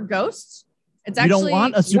 but for ghosts, it's You actually don't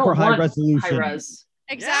want a You super don't high want resolution. High res.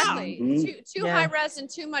 exactly Yeah. too Yeah. high res and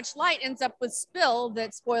too much light ends up with spill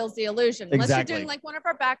that spoils the illusion. Unless Exactly. you're doing like one of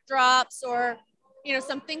our backdrops or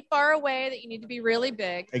something far away that you need to be really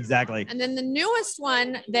big. Exactly. And then the newest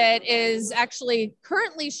one that is actually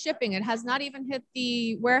currently shipping, it has not even hit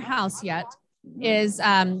the warehouse yet, is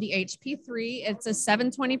the HP3. It's a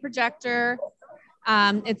 720 projector.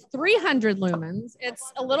 It's 300 lumens.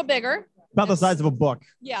 It's a little bigger. About the size of a book.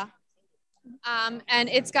 Yeah. And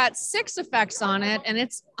it's got 6 effects on it, and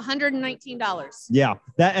it's $119. Yeah.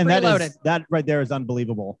 That Preloaded. that right there is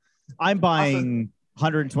unbelievable. I'm buying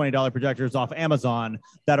 $120 projectors off Amazon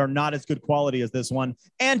that are not as good quality as this one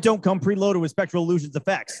and don't come preloaded with Spectral Illusions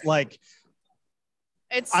effects. Like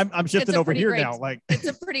It's I'm shifting a over pretty here great- now. Like it's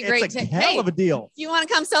a pretty great it's a tip. hell Hey, of a deal. if you want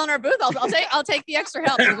to come sell in our booth, I'll take the extra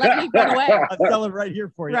help. So let me run away. I'm selling right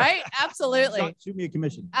here for you. Right? Absolutely. Shoot- Shoot me a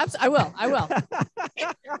commission. I will.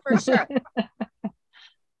 For sure.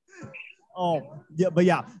 Oh, yeah, but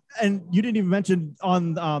yeah. And you didn't even mention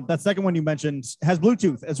on that second one you mentioned has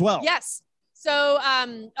Bluetooth as well. Yes. So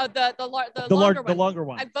the The longer one. longer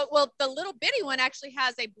one. The little bitty one actually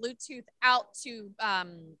has a Bluetooth out to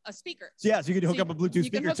a speaker. So yeah, so you could hook So up a Bluetooth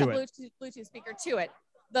you can speaker hook to a it. Bluetooth speaker to it.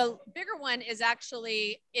 The bigger one is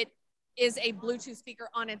actually it is a Bluetooth speaker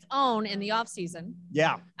on its own in the off season.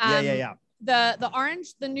 Yeah. Um, Yeah.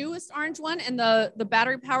 The newest orange one and the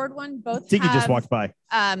battery powered one both Tiki have just walked by.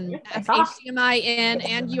 have HDMI in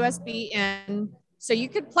and USB in. So you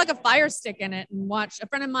could plug a Fire Stick in it and watch. A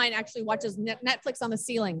friend of mine actually watches Netflix on the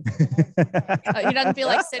ceiling. He doesn't feel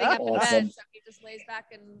like sitting up in Awesome. bed, so he just lays back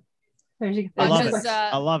and There's your- I love watches. it.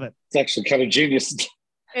 I love it. It's actually kind of genius.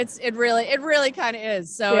 It really kind of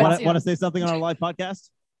is. So Yeah. it's, Want to say something on our live podcast?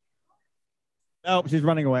 Oh, she's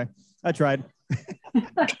running away. I tried.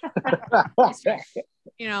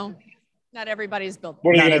 you know, Not everybody's built.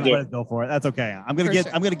 What are Not you gonna do? everybody's built for it. That's okay. I'm For gonna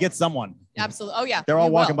sure. get someone. Absolutely. Oh yeah. They're all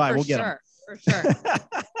you walking will, by. for We'll get 'em. sure. For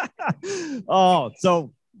sure. Oh,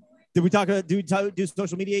 so did we talk? Do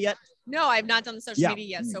social media yet? No, I've not done the social Yeah. media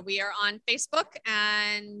yet. So we are on Facebook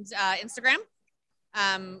and Instagram.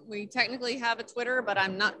 We technically have a Twitter, but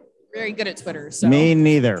I'm not very good at Twitter. So Me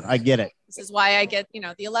neither. I get it. this is why I get, the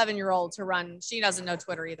 11-year-old to run. She doesn't know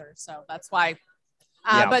Twitter either. So that's why.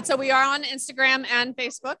 Yeah. But so we are on Instagram and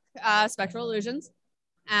Facebook, Spectral Illusions.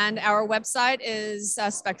 And our website is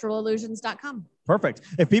spectralillusions.com. Perfect.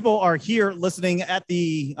 If people are here listening at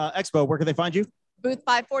the expo, where can they find you? Booth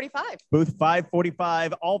 545. Booth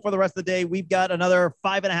 545. All for the rest of the day. We've got another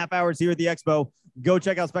 5.5 hours here at the expo. Go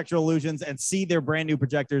check out Spectral Illusions and see their brand new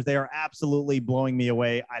projectors. They are absolutely blowing me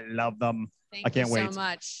away. I love them. Thank I can't you wait. so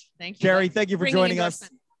much. Thank you. Carrie, thank you for Ringing joining us.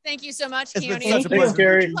 endorsement. Thank you so much, It's been Keone. such a Thanks, pleasure.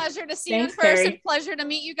 Carrie. Pleasure to see Thanks, you in person. Carrie. Pleasure to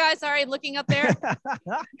meet you guys. All right, looking up there.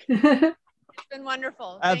 It's been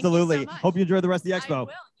wonderful. Thank you so Absolutely. much. Hope you enjoy the rest of the I expo.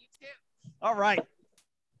 will. You too. All right.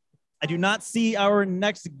 I do not see our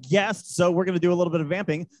next guest, so we're going to do a little bit of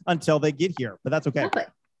vamping until they get here, but that's okay. Lovely.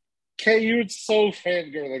 Kay, you're so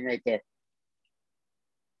fangirling right there.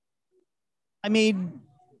 I mean,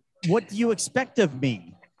 what do you expect of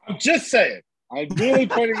me? I'm just saying. I'm really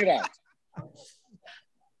pointing it out.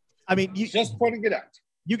 I mean, Just pointing it out.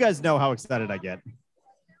 you guys know how excited I get.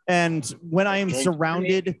 And when I am Drink.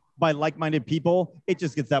 surrounded by like-minded people, it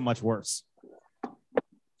just gets that much worse.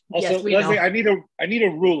 Also, Yes, we Leslie, know. I need a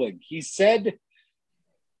ruling. He said that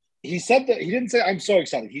he didn't say I'm so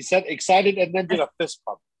excited. He said excited and then did a fist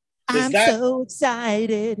pump. Is that so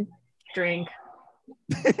excited. Drink.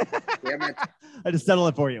 damn it? I just settle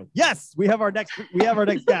it for you. Yes, we have our next guest. I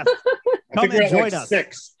Come think we're and at join like us.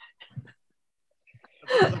 6.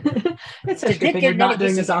 It's It's a a good good thing you're thing none not of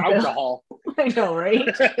doing this this is on film. alcohol. I know, right?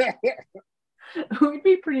 We'd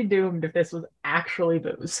be pretty doomed if this was actually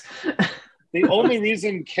booze. The only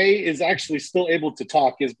reason Kay is actually still able to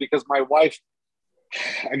talk is because my wife,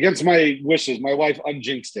 against my wishes, my wife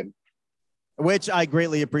unjinxed him. Which I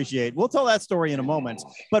greatly appreciate. We'll tell that story in a moment.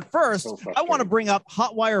 But first, So I want to bring up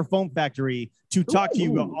Hotwire Foam Factory to talk to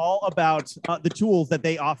you Ooh. all about the tools that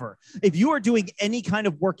they offer. If you are doing any kind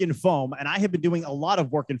of work in foam, and I have been doing a lot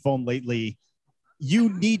of work in foam lately, you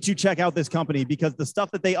need to check out this company because the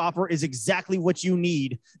stuff that they offer is exactly what you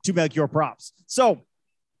need to make your props. So,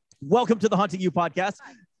 welcome to the Hunting You podcast.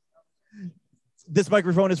 This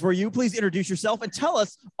microphone is for you. Please introduce yourself and tell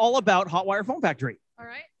us all about Hotwire Foam Factory. All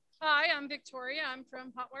right. Hi, I'm Victoria. I'm from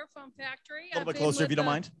Hotwire Foam Factory. A little bit closer if you don't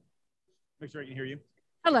mind. Make sure I can hear you.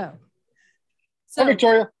 Hello. Hi, So,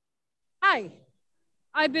 Victoria. hi.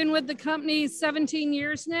 I've been with the company 17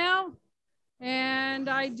 years now, and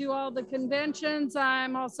I do all the conventions.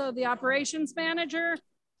 I'm also the operations manager.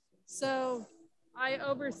 So I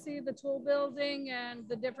oversee the tool building and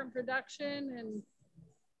the different production, and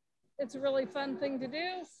it's a really fun thing to do.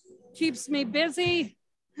 Keeps me busy.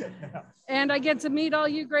 And I get to meet all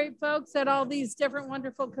you great folks at all these different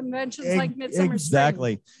wonderful conventions like Midsummer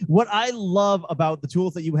Exactly. What I love about the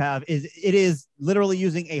tools that you have is it is literally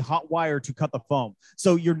using a hot wire to cut the foam.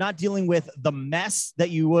 So you're not dealing with the mess that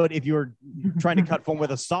you would if you were trying to cut foam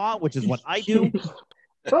with a saw, which is what I do.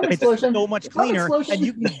 Foam It's explosion. so much Foam cleaner, explosion. and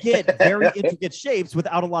you can get very intricate shapes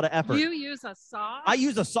without a lot of effort. You use a saw? I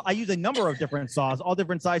use a saw. I use a number of different saws, all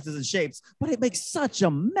different sizes and shapes, but it makes such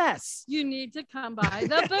a mess. You need to come by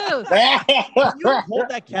the booth. You hold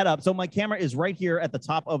that cat up. So my camera is right here at the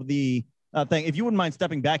top of the thing. If you wouldn't mind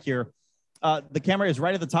stepping back here, the camera is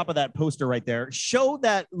right at the top of that poster right there. Show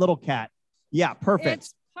that little cat. Yeah, perfect.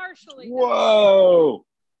 It's partially. Whoa.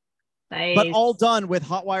 Nice. But all done with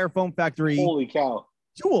Hotwire Foam Factory Holy cow.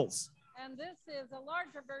 tools. And this is a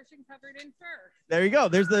larger version covered in fur. There you go.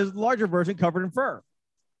 There's the larger version covered in fur.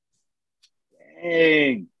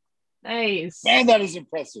 Dang. Nice. Man, that is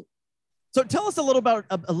impressive. So tell us a little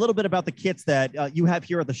bit about the kits that you have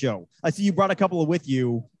here at the show. I see you brought a couple of with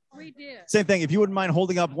you. We did. Same thing. If you wouldn't mind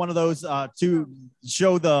holding up one of those to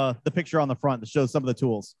show the picture on the front that shows some of the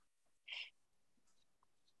tools.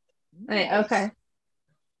 Hey, okay.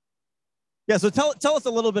 Yeah. So tell us a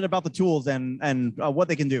little bit about the tools and what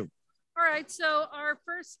they can do. All right. So our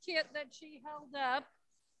first kit that she held up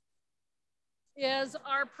is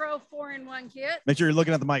our Pro 4-in-1 kit. Make sure you're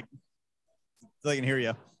looking at the mic so they can hear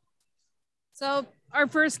you. So our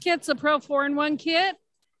first kit's a Pro 4-in-1 kit.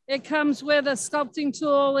 It comes with a sculpting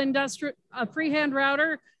tool, a freehand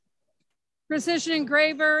router, precision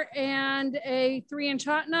engraver, and a 3-inch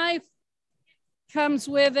hot knife. Comes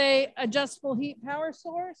with a adjustable heat power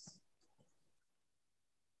source.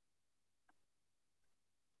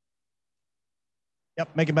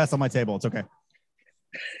 Yep. Make a mess on my table. It's okay.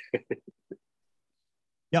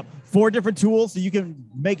 Yep. 4 different tools, so you can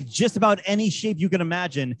make just about any shape you can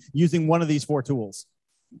imagine using one of these 4 tools.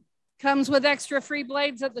 Comes with extra free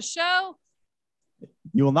blades at the show.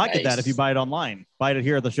 You will not get that Nice. if you buy it online. Buy it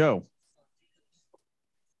here at the show.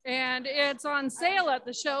 And it's on sale at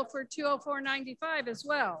the show for $204.95 as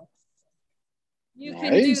well. You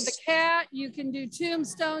can do Nice. the cat, you can do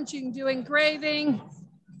tombstones, you can do engraving.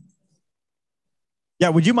 Yeah,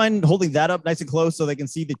 would you mind holding that up nice and close so they can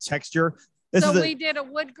see the texture? This So is we did a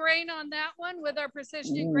wood grain on that one with our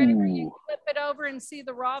precision engraver. You Ooh. flip it over and see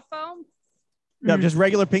the raw foam. yeah, just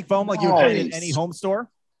regular pink foam like you would find in Nice. any home store.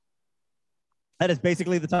 That is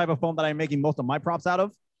basically the type of foam that I'm making most of my props out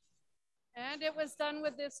of. And it was done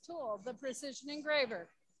with this tool, the precision engraver.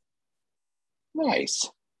 Nice.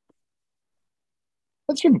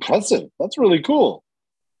 That's impressive. That's really cool.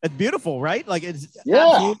 It's beautiful, right? Like it's Yeah.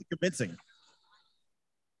 absolutely convincing.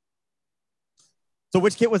 So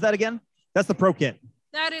which kit was that again? That's the Pro kit.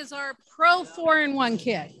 That is our Pro 4-in-1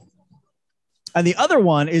 kit. And the other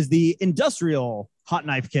one is the industrial hot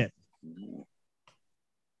knife kit.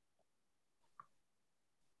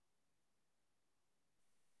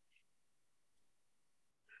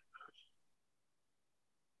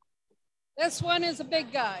 This one is a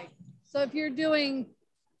big guy. So if you're doing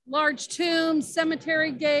large tombs,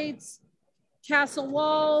 cemetery gates, castle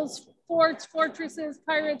walls, forts, fortresses,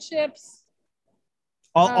 pirate ships.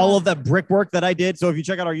 All of that brickwork that I did. So if you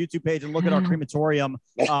check out our YouTube page and look at our crematorium,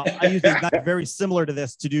 I use a knife very similar to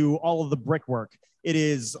this to do all of the brickwork. It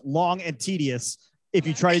is long and tedious if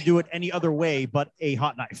you try to do it any other way but a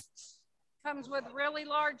hot knife. Comes with really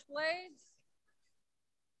large blades.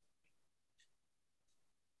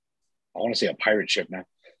 I want to see a pirate ship now. I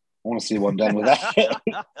want to see one done with that.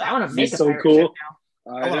 I want to This make is a so pirate cool. ship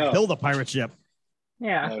now. I I want to know. build a pirate ship.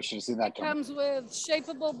 Yeah. I should have seen that coming. Comes with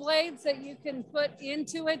shapeable blades that you can put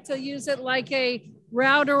into it to use it like a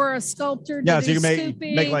router or a sculptor. Yeah, to so you do can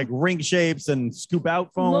scooping, make like ring shapes and scoop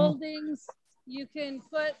out foam. moldings. You can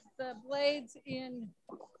put the blades in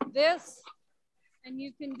this, and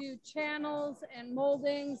you can do channels and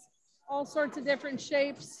moldings, all sorts of different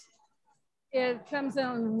shapes. It comes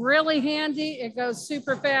in really handy. It goes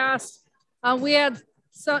super fast. We had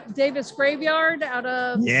Davis Graveyard out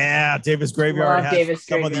of. Yeah, Davis Graveyard Love has Davis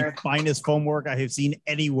some Graveyard. of the finest foam work I have seen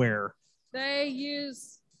anywhere. They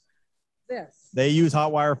use this. They use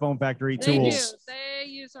Hot Wire Foam Factory They tools. do. They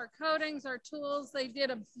use our coatings, our tools. They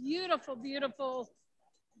did a beautiful, beautiful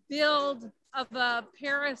build of a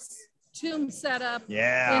Paris tomb setup in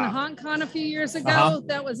Yeah. Hong Kong a few years ago. Uh-huh.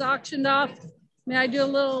 That was auctioned off. May I do a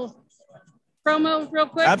little promo real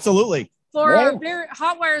quick? Absolutely. For Yeah. our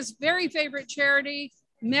Hot Wire's very favorite charity,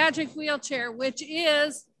 Magic Wheelchair, which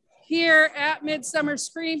is here at Midsummer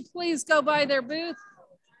Scream. Please go by their booth.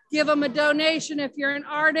 Give them a donation. If you're an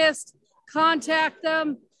artist, contact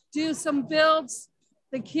them, do some builds.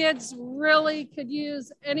 The kids really could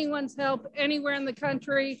use anyone's help anywhere in the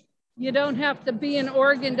country. You don't have to be in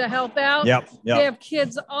Oregon to help out. Yep. They Yep. have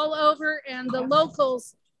kids all over, and the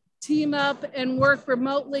locals team up and work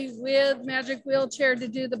remotely with Magic Wheelchair to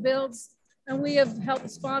do the builds. And we have helped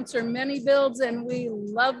sponsor many builds, and we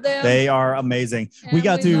love them. They are amazing. We and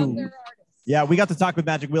got love to, their artists. yeah, we got to talk with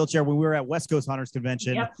Magic Wheelchair when we were at West Coast Hunters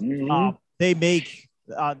Convention. Yep. Mhm. They make,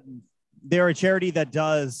 they're a charity that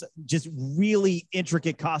does just really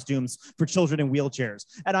intricate costumes for children in wheelchairs.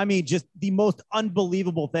 And I mean, just the most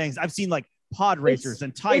unbelievable things. I've seen like pod racers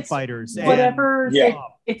and TIE it's fighters. And, Whatever. Yeah.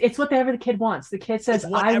 It's whatever the kid wants. The kid says,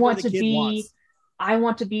 it's whatever I want the to kid be. wants. I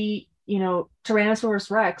want to be,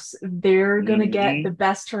 Tyrannosaurus Rex. They're gonna get Mhm. the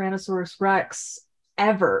best Tyrannosaurus Rex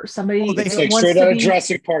ever. Somebody Oh, they- It's that like wants straight to out of be-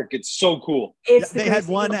 Jurassic Park. It's so cool. It's the They had greatest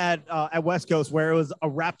one thing. at West Coast where it was a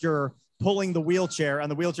raptor pulling the wheelchair,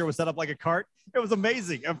 and the wheelchair was set up like a cart. It was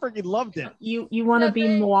amazing. I freaking loved it. You want to Yeah, be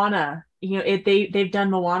they- Moana. They've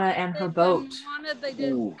done Moana and her They've boat. done Moana. They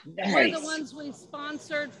did. Ooh, One of the nice. ones we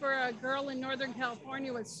sponsored for a girl in Northern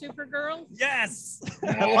California was Supergirl. Yes,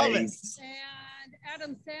 I love it. Nice. And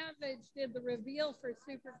Adam Savage did the reveal for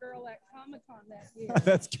Supergirl at Comic-Con that year.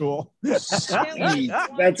 That's cool. Sweet.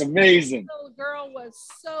 That's amazing. The little girl was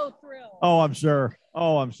so thrilled. Oh, I'm sure.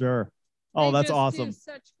 Oh, They that's just awesome. do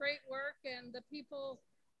such great work, and the people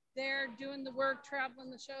there doing the work, traveling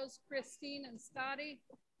the shows, Christine and Scotty,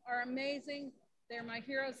 are amazing. They're my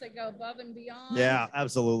heroes. They go above and beyond. Yeah, No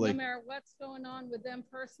absolutely. matter what's going on with them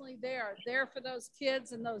personally, they are there for those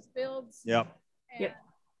kids and those builds. Yep, And Yep.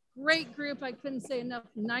 Great group. I couldn't say enough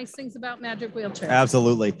nice things about Magic Wheelchair.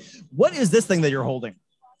 absolutely. What is this thing that you're holding?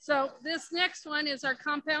 So this next one is our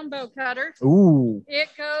compound bow cutter. Ooh, It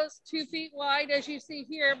goes 2 feet wide, as you see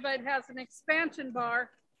here, but has an expansion bar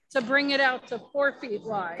to bring it out to 4 feet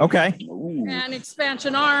wide. Okay. Ooh. And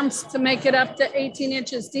expansion arms to make it up to 18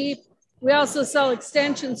 inches deep. We also sell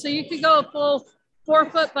extensions, so you could go a full 4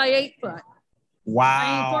 foot by 8 foot.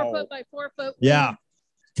 Wow. 4 foot by 4 foot. Yeah.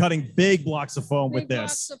 Cutting big blocks of foam with Big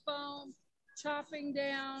blocks this. of foam, chopping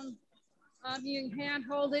down. You can hand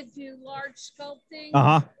hold it, do large sculpting.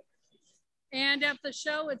 Uh-huh. And at the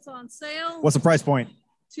show, it's on sale. What's the price point?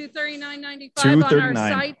 $239.95 on our $239.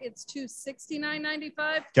 site. It's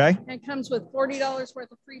 $269.95. Okay. And comes with $40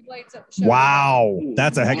 worth of free blades at the show. Wow.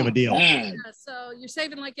 That's a heck of a deal. Man. Yeah, so you're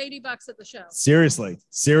saving like $80 at the show. Seriously.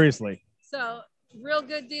 So real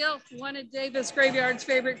good deal. One of Davis Graveyard's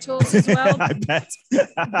favorite tools as well. I bet.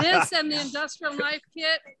 This and the industrial knife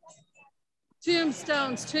kit,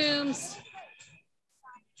 tombs.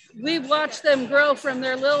 We've watched them grow from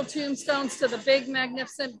their little tombstones to the big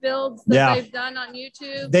magnificent builds that they've done on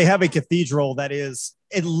YouTube. They have a cathedral that is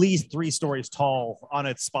at least 3 stories tall on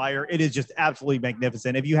its spire. It is just absolutely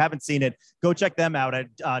magnificent. If you haven't seen it, go check them out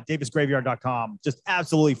at davisgraveyard.com. Just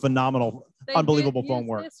absolutely phenomenal, They unbelievable did foam use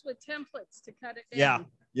work. this with templates to cut it down.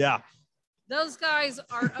 Yeah. Those guys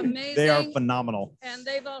are amazing. They are phenomenal. And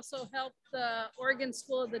they've also helped the Oregon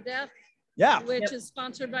School of the Deaf, Yeah. which is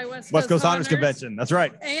sponsored by West Coast Honors Honors Convention. That's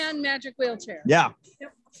right. and Magic Wheelchair. Yeah.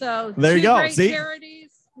 So There you two go. great See?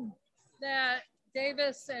 charities that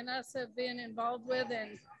Davis and us have been involved with,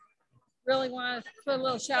 and really want to put a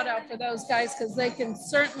little shout out for those guys because they can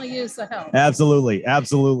certainly use the help. Absolutely.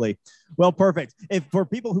 Well, perfect. If for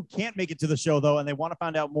people who can't make it to the show though, and they want to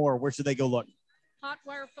find out more, where should they go look?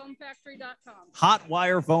 Hotwirefoamfactory.com.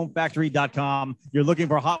 Hotwirefoamfactory.com. You're looking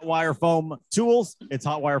for hot wire foam tools. It's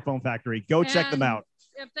Hot Wire Foam Factory. Go check them And out.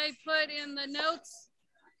 If they put in the notes,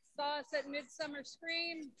 saw us at Midsummer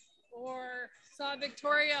Scream or saw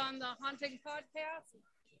Victoria on the Haunting Podcast,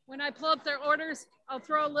 when I pull up their orders, I'll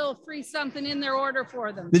throw a little free something in their order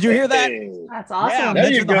for them. Did you hear that? Hey. That's Yeah, awesome.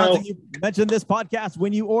 There you mention the go. Hunting mention this podcast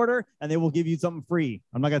when you order, and they will give you something free.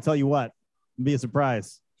 I'm not going to tell you what. It'll be a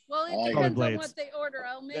surprise. Well, it Like depends on blades. what they order.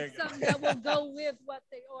 I'll There make you go. something that will go with what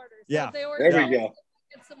they order. So Yeah. if they order There we foam, go.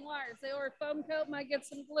 get some wires. They order foam coat, might get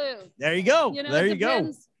some glue. There you go. You know, There it you go.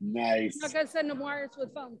 depends. Nice. I'm not gonna send them wires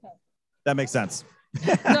with foam coat. That makes sense.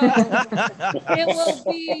 It will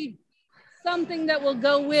be something that will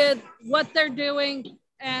go with what they're doing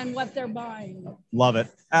and what they're buying. Love it.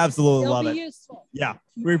 Absolutely It'll love be it. useful. Yeah,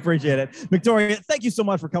 we appreciate it. Victoria, thank you so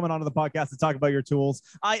much for coming onto the podcast to talk about your tools.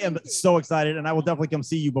 I am so excited, and I will definitely come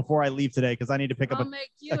see you before I leave today because I need to pick up I'll make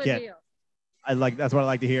you a kit. deal. that's what I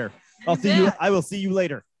like to hear. I'll You see you. bet. I will see you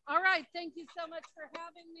later. All right. Thank you so much for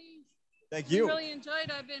having me. Thank I you. really enjoyed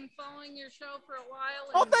it. I've been following your show for a while.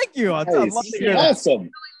 Oh, And thank you. I'd Nice. love to hear that. Awesome. like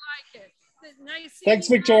it. It's nice seeing Thanks,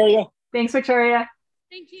 you. Victoria. Thanks, Victoria.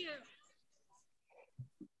 Thank you.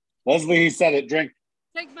 Leslie, he said it. Drink.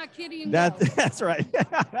 Take my kitty and That, go. that's right.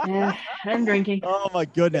 Yeah, I'm drinking. Oh my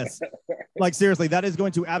goodness. Like seriously, that is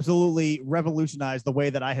going to absolutely revolutionize the way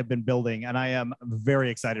that I have been building, and I am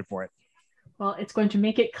very excited for it. Well, it's going to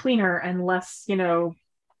make it cleaner and less,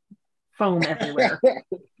 foam everywhere.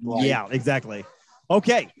 Right. Yeah, exactly.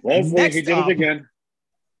 Okay. Leslie, next he did up- it again.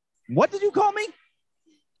 What did you call me?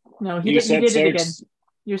 No, You you said did so it again. ex-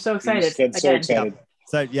 You're so You excited. said so Again. excited.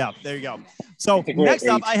 So yeah, there you go. So think we're next at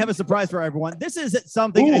up, 8. I have a surprise for everyone. This is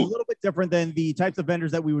something a Ooh. little bit different than the types of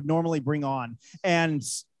vendors that we would normally bring on. And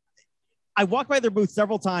I walked by their booth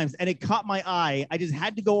several times and it caught my eye. I just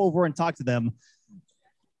had to go over and talk to them.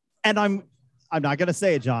 And I'm not going to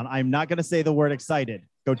say it, John. I'm not going to say the word excited.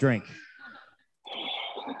 Go drink.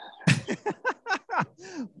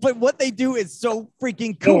 But what they do is so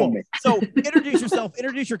freaking cool. So introduce yourself,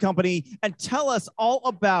 introduce your company, and tell us all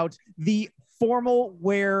about the formal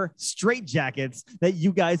wear straight jackets that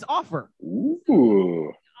you guys offer.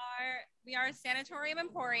 Ooh. We are a Sanatorium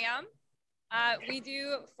Emporium. We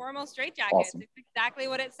do formal straight jackets. Awesome. It's exactly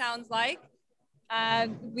what it sounds like.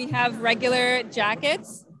 We have regular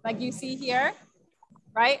jackets like you see here,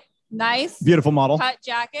 right? Nice Beautiful model. cut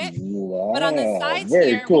jacket. Wow. But on the sides Very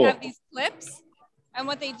here, cool. we have these clips. And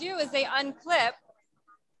what they do is they unclip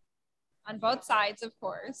on both sides, of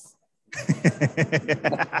course.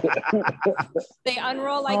 They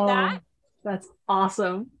unroll like that. That's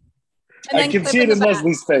awesome. And I then can clip see it in the back.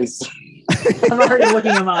 Leslie's face. I'm already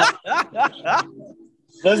looking them up.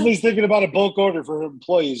 Leslie's thinking about a bulk order for her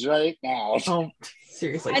employees right now. Oh,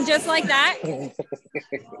 seriously. And just like that,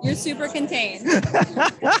 you're super contained.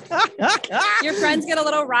 Your friends get a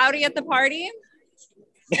little rowdy at the party.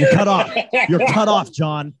 You're cut off. You're cut off,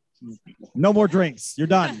 John. No more drinks. You're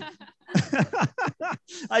done.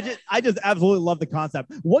 I just absolutely love the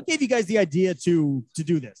concept. What gave you guys the idea to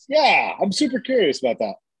do this? Yeah, I'm super curious about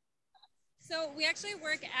that. So we actually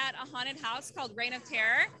work at a haunted house called Reign of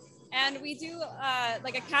Terror. And we do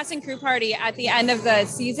like a cast and crew party at the end of the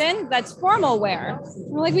season that's formal wear.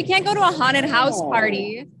 We're like, we can't go to a haunted house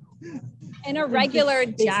party in a regular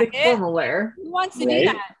jacket. Formal wear. Who wants to do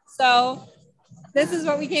that? So this is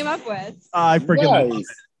what we came up with. I freaking love it.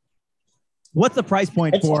 What's the price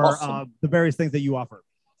point That's for awesome. the various things that you offer?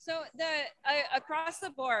 So the across the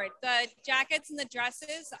board, the jackets and the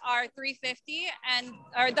dresses are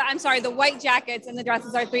 $350, the white jackets and the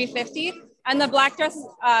dresses are $350, and the black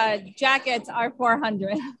jackets are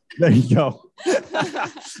 $400. There you go.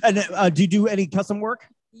 And do you do any custom work?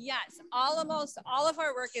 Yes, almost all of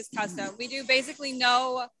our work is custom. We do basically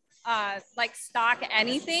no like stock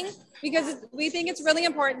anything because we think it's really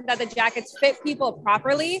important that the jackets fit people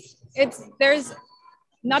properly. There's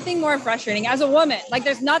nothing more frustrating as a woman. Like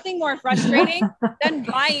there's nothing more frustrating than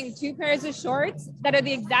buying 2 pairs of shorts that are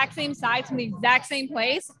the exact same size from the exact same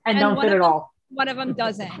place and don't fit at all. One of them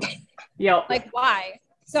doesn't. Yep. Like why?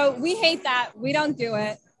 So we hate that. We don't do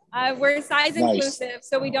it. We're size inclusive,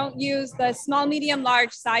 so we don't use the small, medium,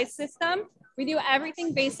 large size system. We do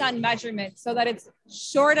everything based on measurement so that it's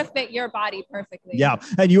sure to fit your body perfectly. Yeah.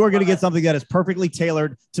 And you are going to get something that is perfectly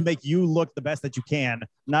tailored to make you look the best that you can,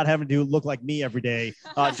 not having to look like me every day,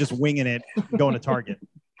 just winging it, going to Target.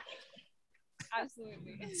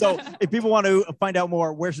 Absolutely. So if people want to find out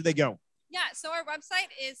more, where should they go? Yeah. So our website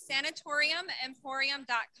is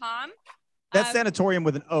sanatoriumemporium.com. That's sanatorium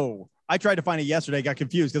with an O. I tried to find it yesterday, got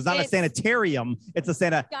confused because it's not a sanitarium, it's a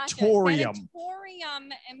sanatorium. Gotcha. Sanatorium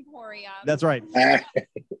Emporium. That's right. Yeah,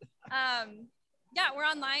 we're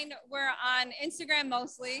online. We're on Instagram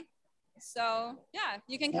mostly. So yeah,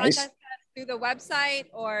 you can contact us through the website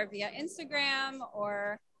or via Instagram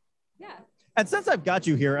or And since I've got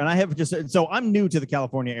you here, and I have so I'm new to the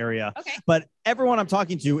California area, but everyone I'm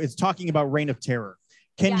talking to is talking about Reign of Terror.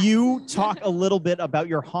 Can you talk a little bit about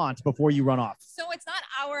your haunt before you run off? So it's not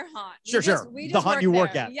our haunt. Sure. The haunt you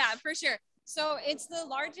work at. Yeah, for sure. So it's the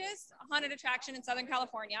largest haunted attraction in Southern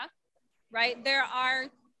California, right? There are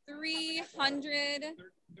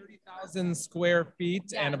 30,000 square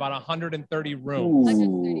feet and about 130 rooms.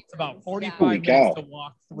 It's about 45 minutes to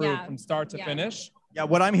walk through from start to finish. Yeah,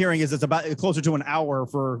 what I'm hearing is it's about closer to an hour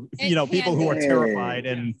for people who are terrified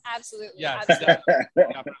and absolutely. Yeah,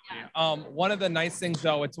 definitely. One of the nice things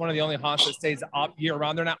though, it's one of the only haunts that stays up year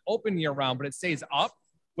round. They're not open year round, but it stays up,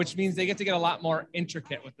 which means they get to get a lot more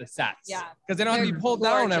intricate with the sets. Yeah, because they don't have to be pulled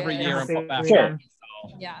down every year and put back in. So.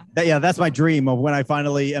 Yeah, that's my dream of when I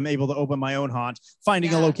finally am able to open my own haunt,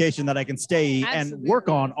 finding a location that I can stay and work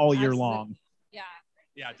on all year long. Yeah,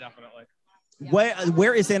 definitely.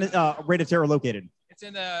 Where is Reign of Terror located? It's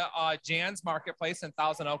in the Jan's Marketplace in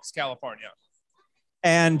Thousand Oaks, California.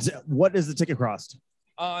 And what is the ticket cost?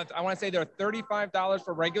 I want to say they're $35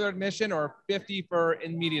 for regular admission or $50 for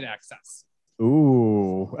immediate access.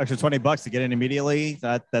 Ooh, extra $20 to get in immediately.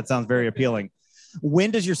 That sounds very appealing. When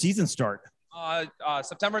does your season start?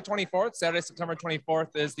 September 24th. Saturday, September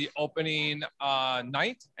 24th is the opening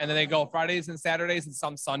night. And then they go Fridays and Saturdays and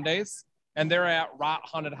some Sundays. And they're at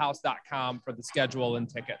rothauntedhouse.com for the schedule and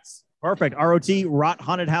tickets. Perfect.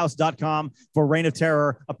 rothauntedhouse.com for Reign of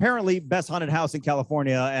Terror. Apparently best haunted house in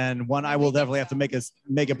California and one I will definitely have to make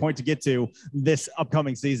a point to get to this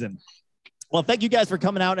upcoming season. Well, thank you guys for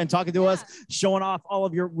coming out and talking to us, showing off all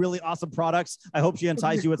of your really awesome products. I hope she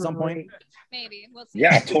unties you at some point. Maybe. We'll see.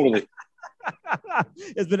 Yeah, totally.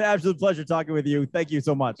 It's been an absolute pleasure talking with you. Thank you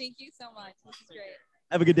so much. Thank you so much. This is great.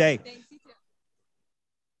 Have a good day. Thanks, you too.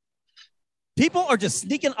 People are just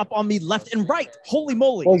sneaking up on me left and right. Holy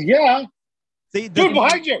moly. Well, yeah. See, dude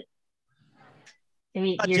behind you.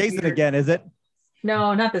 Not Jason again, is it?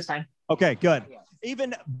 No, not this time. Okay, good.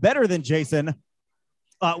 Even better than Jason,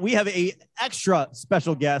 we have a extra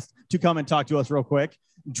special guest to come and talk to us real quick.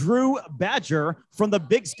 Drew Badger from the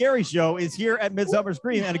Big Scary Show is here at Midsummer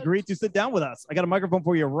Scream and agreed to sit down with us. I got a microphone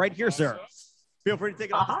for you right here, sir. Feel free to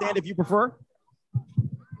take it off the stand if you prefer.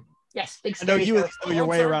 Yes, Big I know Scary you Show. throw your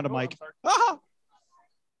way around a mic.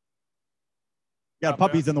 Got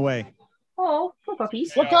puppies in the way. Oh, poor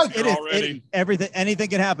puppies. What kind? Anything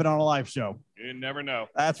can happen on a live show. You never know.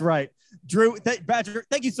 That's right. Drew, Badger,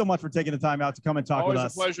 thank you so much for taking the time out to come and talk Always with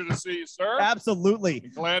us. a pleasure to see you, sir. Absolutely.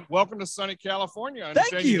 Glad. Welcome to sunny California. I Thank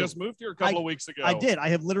understand you. you just moved here a couple of weeks ago. I did. I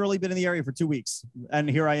have literally been in the area for 2 weeks, and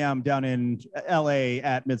here I am down in LA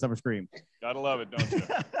at Midsummer Scream. Gotta love it, don't you? It's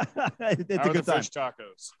How a are good the time. fish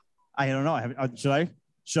tacos? I don't know.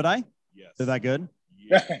 Should I? Yes. Is that good?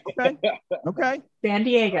 Okay. San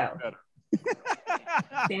Diego.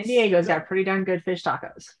 San Diego's got pretty darn good fish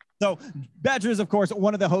tacos. So Badger is, of course,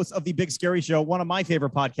 one of the hosts of the Big Scary Show, one of my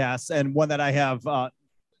favorite podcasts, and one that I have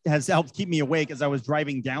has helped keep me awake as I was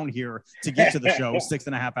driving down here to get to the show,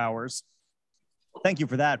 6.5 hours. Thank you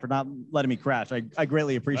for that, for not letting me crash. I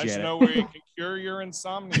greatly appreciate Nice to it. know where you can cure your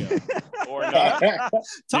insomnia or not.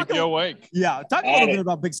 Keep you awake. Yeah, talk a little bit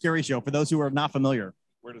about Big Scary Show for those who are not familiar.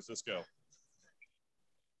 Where does this go?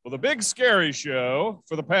 Well, the Big Scary Show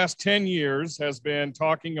for the past 10 years has been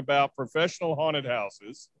talking about professional haunted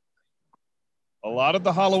houses, a lot of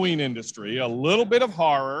the Halloween industry, a little bit of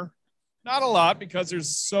horror, not a lot because there's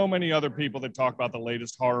so many other people that talk about the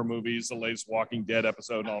latest horror movies, the latest Walking Dead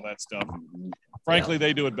episode and all that stuff. Frankly,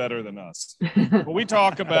 they do it better than us. But we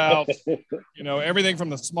talk about, you know, everything from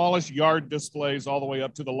the smallest yard displays all the way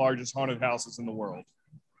up to the largest haunted houses in the world.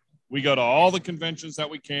 We go to all the conventions that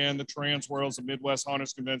we can, the Trans Worlds, the Midwest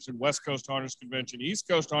Haunters Convention, West Coast Haunters Convention, East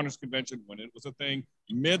Coast Haunters Convention when it was a thing,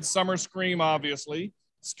 Midsummer Scream, obviously,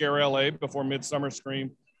 Scare LA before Midsummer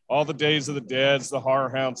Scream, all the Days of the Deads, the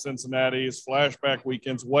Horror Hound Cincinnati's, flashback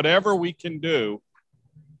weekends, whatever we can do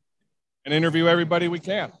and interview everybody we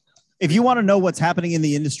can. If you want to know what's happening in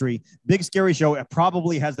the industry, Big Scary Show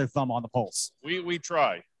probably has their thumb on the pulse. We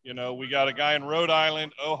try. You know, we got a guy in Rhode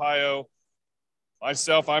Island, Ohio.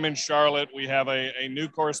 Myself, I'm in Charlotte. We have a new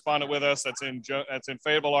correspondent with us that's in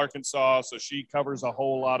Fayetteville, Arkansas. So she covers a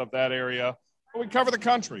whole lot of that area. But we cover the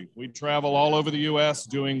country. We travel all over the U.S.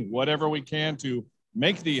 doing whatever we can to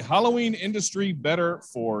make the Halloween industry better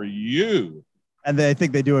for you. And I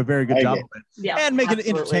think they do a very good job of it. Yeah, and make it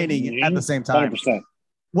entertaining at the same time. 100%.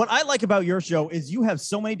 What I like about your show is you have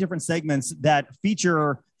so many different segments that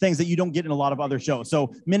feature things that you don't get in a lot of other shows.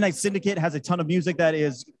 So Midnight Syndicate has a ton of music that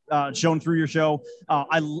is shown through your show.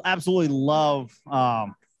 I absolutely love.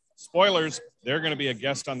 Spoilers, they're going to be a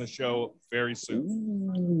guest on the show very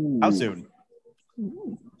soon. How soon?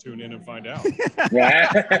 Tune in and find out.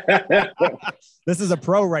 This is a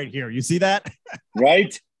pro right here. You see that?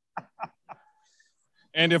 Right?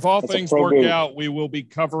 And if all That's things a pro work move. out, we will be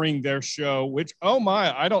covering their show, which, oh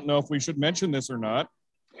my, I don't know if we should mention this or not.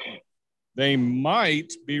 They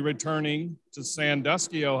might be returning to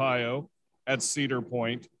Sandusky, Ohio at Cedar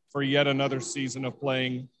Point for yet another season of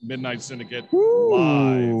playing Midnight Syndicate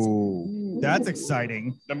live. That's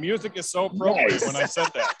exciting. The music is so appropriate when I said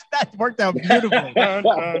that. That worked out beautifully. Dun,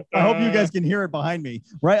 dun, I hope you dun. guys can hear it behind me.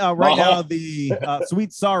 Right now, the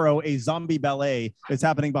Sweet Sorrow, a zombie ballet, is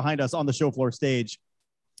happening behind us on the show floor stage.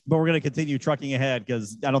 But we're going to continue trucking ahead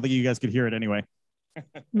because I don't think you guys could hear it anyway.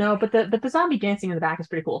 No, but the zombie dancing in the back is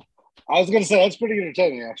pretty cool. I was going to say, that's pretty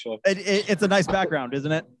entertaining, actually. It's a nice background,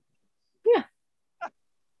 isn't it? Yeah.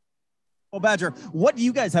 Well, Badger, what do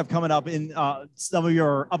you guys have coming up in some of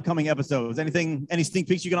your upcoming episodes? Any sneak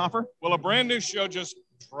peeks you can offer? Well, a brand new show just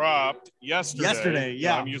dropped yesterday. Yesterday,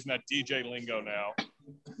 yeah. I'm using that DJ lingo now.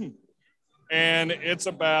 And it's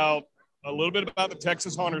about a little bit about the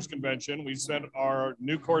Texas Haunters Convention. We sent our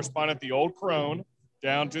new correspondent, the Old Crone,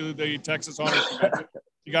 down to the Texas Haunters Convention.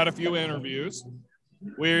 You got a few interviews.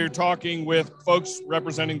 We're talking with folks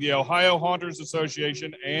representing the Ohio Haunters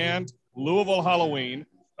Association and Louisville Halloween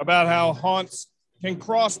about how haunts can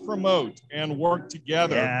cross-promote and work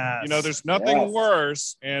together. Yes. You know, there's nothing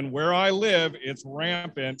worse, and where I live, it's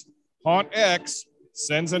rampant. Haunt X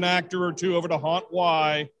sends an actor or two over to Haunt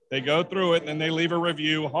Y. They go through it, and then they leave a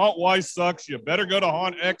review. Haunt Y sucks. You better go to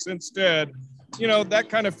Haunt X instead. You know, that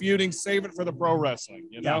kind of feuding, save it for the pro wrestling,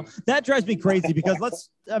 you know? That drives me crazy because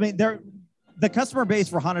the customer base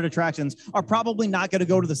for haunted attractions are probably not going to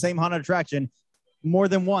go to the same haunted attraction more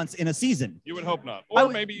than once in a season. You would hope not. Or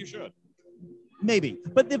maybe you should. Maybe,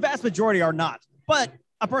 but the vast majority are not. But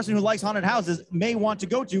a person who likes haunted houses may want to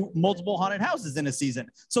go to multiple haunted houses in a season.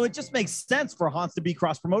 So it just makes sense for haunts to be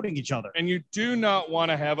cross-promoting each other. And you do not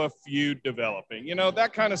want to have a feud developing. You know,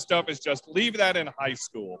 that kind of stuff is just leave that in high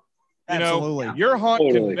school. You Absolutely. know, your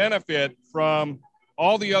haunt can benefit from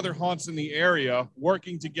all the other haunts in the area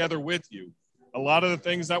working together with you. A lot of the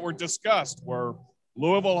things that were discussed were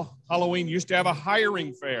Louisville Halloween used to have a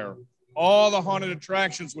hiring fair. All the haunted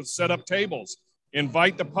attractions would set up tables,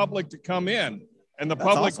 invite the public to come in, and the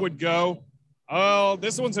public would go, oh,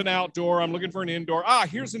 this one's an outdoor. I'm looking for an indoor.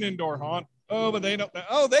 Here's an indoor haunt. Oh, but they don't.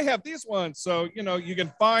 Oh, they have these ones. So, you know, you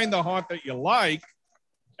can find the haunt that you like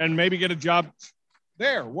and maybe get a job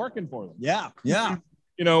there working for them. Yeah. Yeah.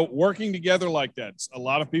 You know, working together like that. A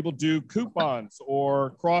lot of people do coupons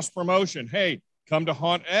or cross promotion. Hey, come to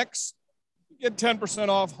Haunt X, get 10%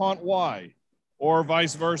 off Haunt Y, or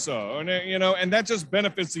vice versa. And, you know, and that just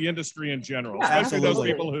benefits the industry in general, especially those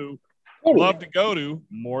people who love to go to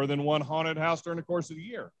more than one haunted house during the course of the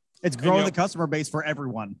year. It's growing the customer base for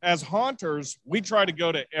everyone. As haunters, we try to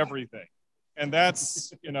go to everything. And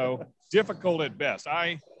that's, you know, difficult at best.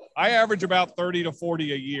 I average about 30 to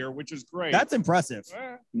 40 a year, which is great. That's impressive.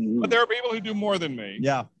 But there are people who do more than me.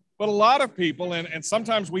 Yeah. But a lot of people, and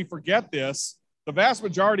sometimes we forget this, the vast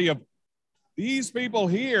majority of these people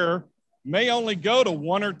here may only go to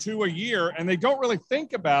 1 or 2 a year, and they don't really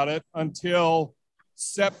think about it until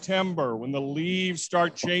September when the leaves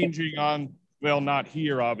start changing on, well, not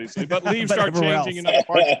here, obviously, but leaves But start everywhere changing else. in other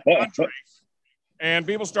parts of the country. And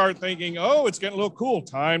people start thinking, oh, it's getting a little cool.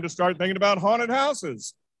 Time to start thinking about haunted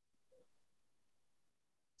houses.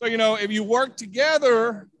 So, you know, if you work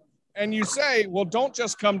together and you say, well, don't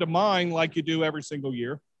just come to mine like you do every single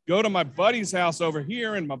year. Go to my buddy's house over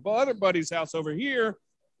here and my other buddy's house over here.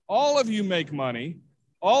 All of you make money.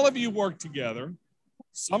 All of you work together.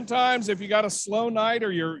 Sometimes if you got a slow night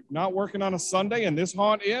or you're not working on a Sunday and this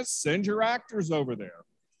haunt is, send your actors over there.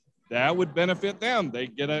 That would benefit them. They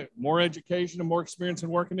get a more education and more experience in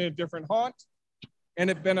working in a different haunt, and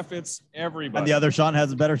it benefits everybody. And the other Sean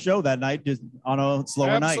has a better show that night, just on a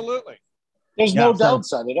slower night. Absolutely. There's no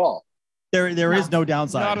downside at all. There is no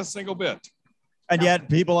downside. Not a single bit. And yet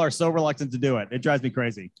people are so reluctant to do it. It drives me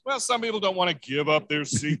crazy. Well, some people don't want to give up their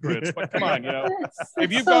secrets, but come on, you know,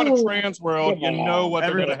 if you've got a trans world, you know what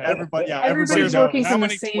they're going to have. Everybody's working How from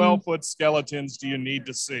many the same 12-foot skeletons do you need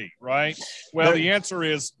to see, right? Well, the answer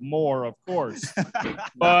is more, of course.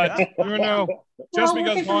 But, you know, just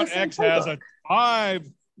because Haunt X has a 5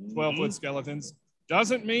 12-foot skeletons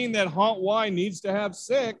doesn't mean that Haunt Y needs to have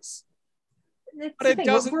 6. But it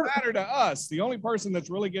doesn't matter to us. The only person that's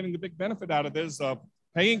really getting the big benefit out of this is a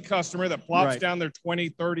paying customer that plops down their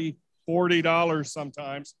 $20, $30, $40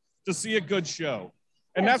 sometimes to see a good show.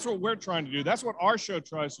 And that's what we're trying to do. That's what our show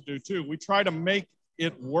tries to do too. We try to make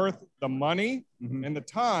it worth the money and the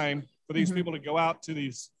time for these people to go out to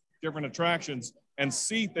these different attractions and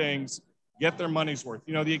see things, get their money's worth.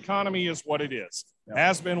 You know, the economy is what it is.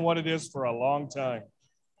 Has been what it is for a long time.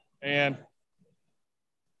 And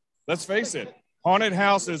let's face it, haunted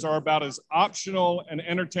houses are about as optional an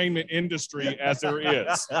entertainment industry as there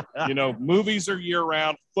is. You know, movies are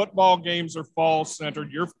year-round, football games are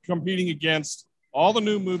fall-centered. You're competing against all the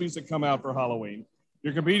new movies that come out for Halloween.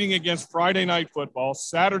 You're competing against Friday night football,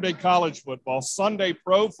 Saturday college football, Sunday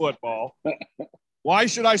pro football. Why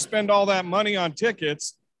should I spend all that money on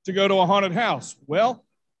tickets to go to a haunted house? Well,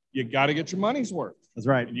 you got to get your money's worth. That's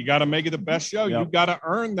right. And you got to make it the best show. Yep. You've got to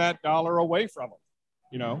earn that dollar away from them,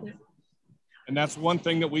 you know? And that's one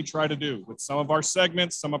thing that we try to do with some of our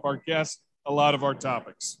segments, some of our guests, a lot of our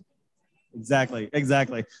topics. Exactly.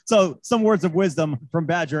 So some words of wisdom from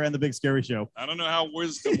Badger and the Big Scary Show. I don't know how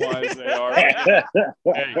wisdom-wise they are. Hey,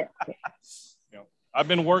 you know, I've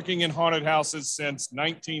been working in haunted houses since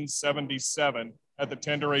 1977 at the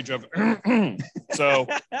tender age of so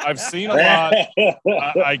I've seen a lot.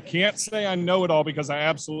 I can't say I know it all because I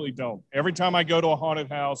absolutely don't. Every time I go to a haunted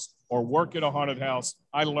house or work at a haunted house,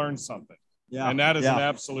 I learn something. Yeah. And that is an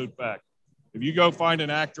absolute fact. If you go find an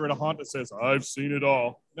actor at a haunt that says, I've seen it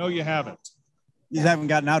all. No, you haven't. You haven't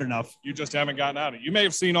gotten out enough. You just haven't gotten out of it. You may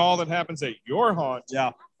have seen all that happens at your haunt,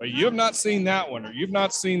 but you have not seen that one, or you've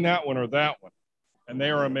not seen that one or that one. And they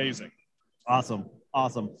are amazing. Awesome.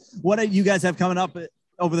 What do you guys have coming up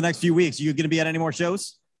over the next few weeks? Are you going to be at any more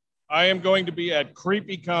shows? I am going to be at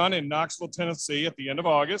CreepyCon in Knoxville, Tennessee at the end of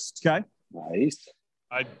August. Okay. Nice.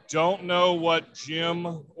 I don't know what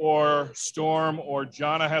Jim or Storm or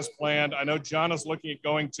Jonna has planned. I know Jonna's looking at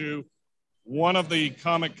going to one of the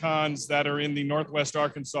Comic Cons that are in the Northwest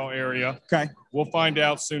Arkansas area. Okay. We'll find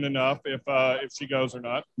out soon enough if she goes or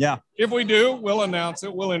not. Yeah. If we do, we'll announce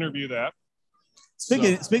it. We'll interview that.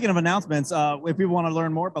 Speaking of announcements, if people want to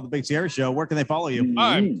learn more about the Big Scary Show, where can they follow you?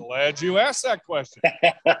 I'm glad you asked that question.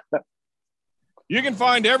 You can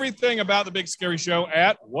find everything about the Big Scary Show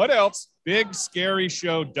at what else?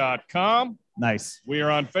 BigScaryShow.com. Nice. We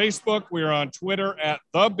are on Facebook. We are on Twitter at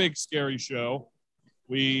The Big Scary Show.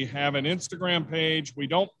 We have an Instagram page. We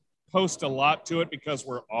don't post a lot to it because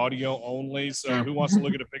we're audio only. So who wants to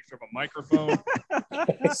look at a picture of a microphone?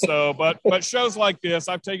 But shows like this,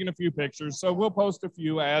 I've taken a few pictures. So we'll post a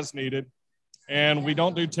few as needed. And we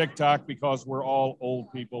don't do TikTok because we're all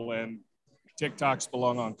old people and TikToks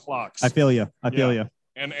belong on clocks. I feel you.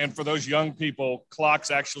 And for those young people,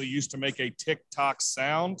 clocks actually used to make a tick-tock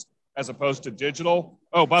sound as opposed to digital.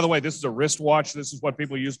 Oh, by the way, this is a wristwatch. This is what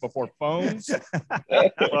people use before phones.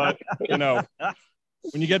 But, you know,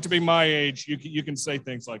 when you get to be my age, you can say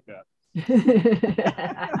things like that.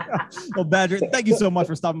 Well, Badger, thank you so much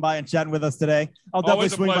for stopping by and chatting with us today. I'll definitely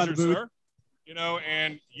Always a swing by pleasure, the booth. sir. You know,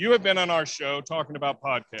 and you have been on our show talking about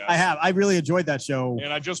podcasts. I have. I really enjoyed that show.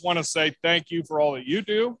 And I just want to say thank you for all that you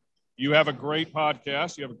do. You have a great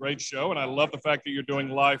podcast. You have a great show. And I love the fact that you're doing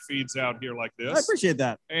live feeds out here like this. I appreciate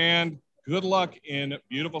that. And good luck in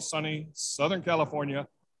beautiful, sunny Southern California.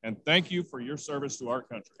 And thank you for your service to our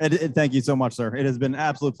country. And thank you so much, sir. It has been an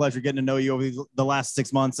absolute pleasure getting to know you over the last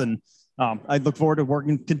 6 months. And I look forward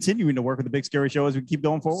to continuing to work with the Big Scary Show as we keep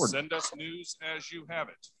going forward. Send us news as you have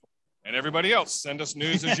it. And everybody else, send us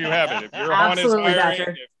news as you have it. If your haunt is hiring,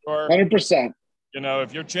 if you're 100%.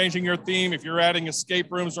 If you're changing your theme, if you're adding escape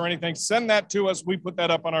rooms or anything, send that to us. We put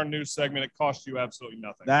that up on our news segment. It costs you absolutely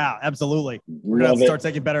nothing. Yeah, absolutely. We're going to have to start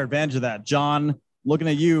taking better advantage of that. John, looking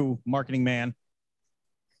at you, marketing man.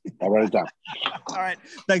 I'll write it down. All right.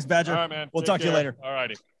 Thanks, Badger. All right, man. We'll Take talk to you care. later. All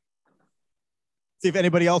righty. See if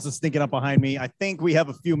anybody else is sneaking up behind me. I think we have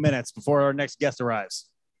a few minutes before our next guest arrives.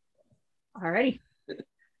 Alrighty.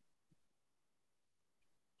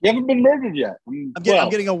 You haven't been murdered yet. I'm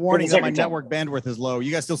getting a warning that my network bandwidth is low.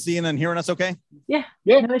 You guys still seeing and hearing us okay? Yeah,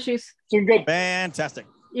 no issues. Doing good. Fantastic.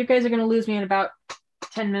 You guys are going to lose me in about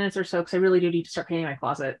 10 minutes or so because I really do need to start painting my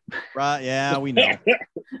closet. Right, yeah, we know.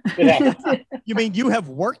 You mean you have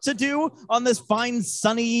work to do on this fine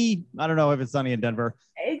sunny, I don't know if it's sunny in Denver.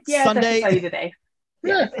 Yeah, Sunday. it's sunny today.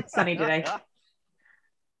 Yeah, it's sunny today.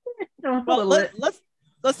 Well,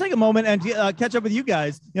 let's take a moment and catch up with you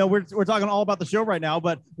guys. You know, we're talking all about the show right now,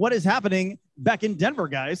 but what is happening back in Denver,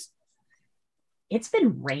 guys? It's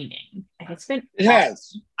been raining. It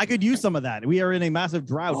has. I could use some of that. We are in a massive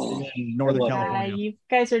drought in Northern California. You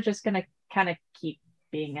guys are just gonna kind of keep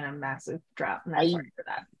being in a massive drought, and I'm sorry for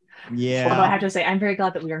that. Yeah. Although I have to say, I'm very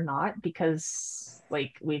glad that we are not, because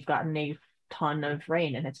we've gotten a ton of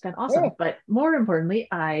rain and it's been awesome. Oh. But more importantly,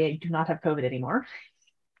 I do not have COVID anymore.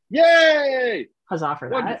 Yay! Huzzah for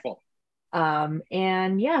that. Wonderful.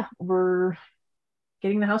 And yeah, we're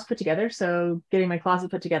getting the house put together. So getting my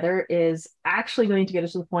closet put together is actually going to get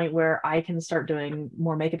us to the point where I can start doing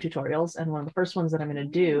more makeup tutorials. And one of the first ones that I'm going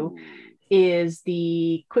to do is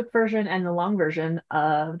the quick version and the long version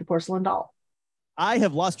of the porcelain doll. I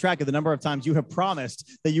have lost track of the number of times you have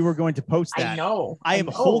promised that you were going to post that. I know. I am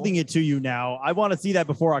holding it to you now. I want to see that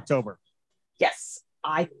before October. Yes,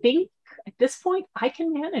 I think at this point I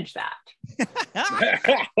can manage that.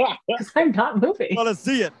 Because I'm not moving. Want to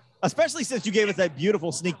see it. Especially since you gave us that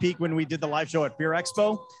beautiful sneak peek when we did the live show at Fear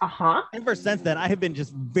Expo. Ever since then, I have been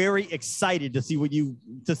just very excited to see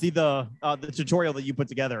the tutorial that you put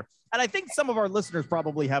together, and I think some of our listeners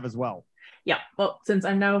probably have as well. Yeah. Well, since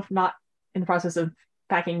I'm now not in the process of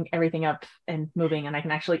packing everything up and moving, and I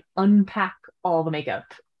can actually unpack all the makeup.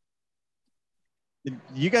 Did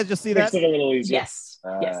you guys just see that? Makes it a little easier. Yes.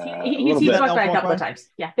 Yes. He's walked by a couple of times.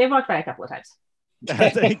 Yeah, they've walked by a couple of times.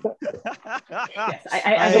 Yes,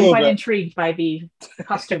 I've been quite intrigued by the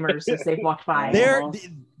costumers as they've walked by.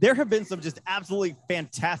 There have been some just absolutely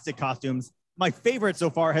fantastic costumes. My favorite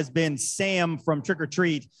so far has been Sam from Trick or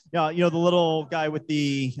Treat. You know the little guy with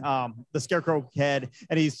the scarecrow head,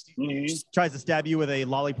 and he tries to stab you with a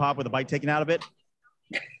lollipop with a bite taken out of it.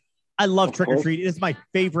 I love Trick or Treat. It is my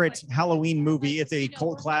favorite Halloween movie. It's a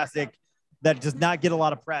cult classic that does not get a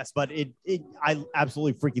lot of press, but I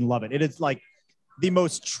absolutely freaking love it. It is like the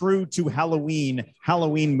most true to Halloween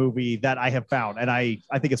movie that I have found. And I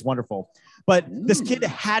think it's wonderful. But this kid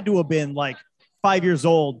had to have been like 5 years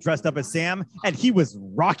old dressed up as Sam, and he was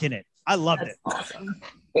rocking it. I loved it. Awesome.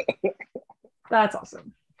 That's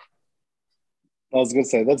awesome. I was going to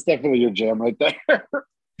say, that's definitely your jam right there.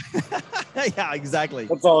 Yeah, exactly.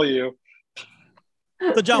 That's all you.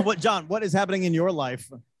 So John, what is happening in your life?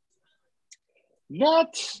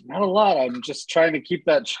 Not a lot. I'm just trying to keep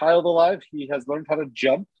that child alive. He has learned how to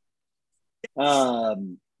jump.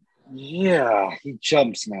 Yeah, he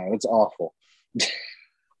jumps now. It's awful.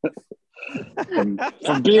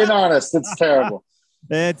 From being honest, it's terrible.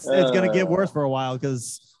 It's going to get worse for a while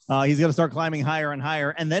because he's going to start climbing higher and higher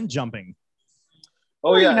and then jumping.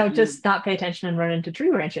 Oh yeah, just not pay attention and run into tree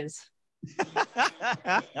branches.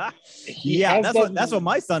 Yeah, that's what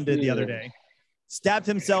my son did the other day. Stabbed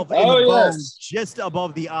himself in the bone just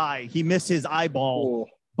above the eye. He missed his eyeball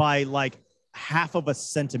by like half of a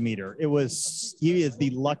centimeter. He is the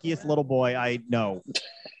luckiest little boy I know.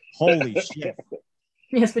 Holy shit.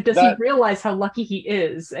 Yes, but does he realize how lucky he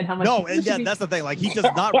is and how much? No, and yeah, that's the thing. Like, he does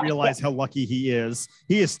not realize how lucky he is.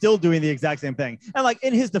 He is still doing the exact same thing. And like,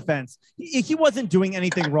 in his defense, he wasn't doing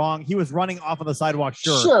anything wrong. He was running off on the sidewalk,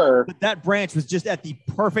 sure. But that branch was just at the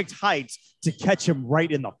perfect height to catch him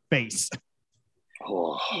right in the face.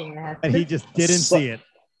 Yeah, and he just didn't see it.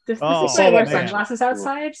 This is why I wear sunglasses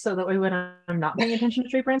outside, so that way when I'm not paying attention to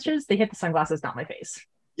tree branches, they hit the sunglasses, not my face.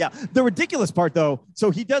 Yeah, the ridiculous part though.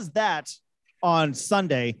 So he does that on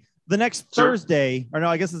Sunday. The next Thursday, or no,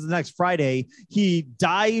 I guess it's the next Friday, he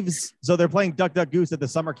dives. So they're playing Duck, Duck, Goose at the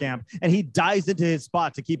summer camp, and he dives into his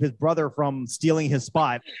spot to keep his brother from stealing his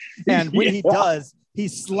spot. And when he does, he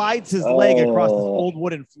slides his leg across this old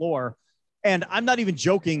wooden floor. And I'm not even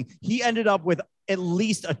joking. He ended up with at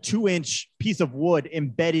least a 2-inch piece of wood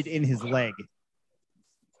embedded in his leg.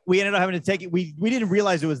 We ended up having to take it. We didn't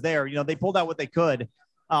realize it was there. You know, they pulled out what they could.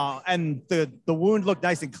 And the wound looked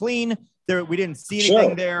nice and clean. There, we didn't see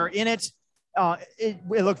anything there in it. It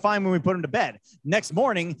looked fine when we put him to bed. Next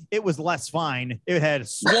morning, it was less fine. It had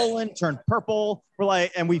swollen, turned purple. We're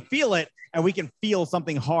like, and we feel it, and we can feel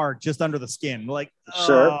something hard just under the skin. We're like,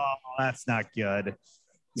 oh, that's not good.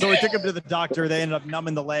 So we took him to the doctor. They ended up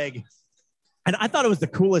numbing the leg. And I thought it was the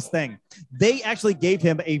coolest thing. They actually gave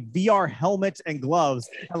him a VR helmet and gloves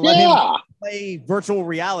and let him play virtual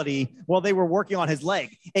reality while they were working on his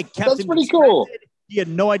leg. It kept him pretty cool. He had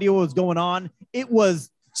no idea what was going on. It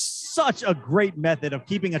was such a great method of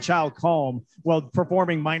keeping a child calm while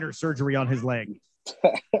performing minor surgery on his leg.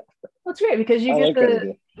 That's great because you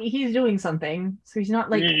get he's doing something. So he's not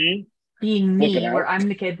like being me where I'm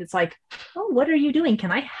the kid that's like, oh, what are you doing? Can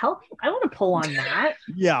I help you? I want to pull on that.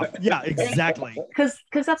 Yeah, exactly. Because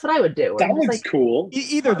that's what I would do. That looks like, cool.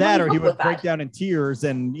 Either that or he would break down in tears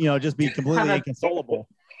and, you know, just be completely inconsolable.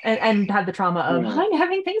 And have the trauma of, I'm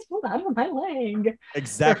having things pulled out of my leg.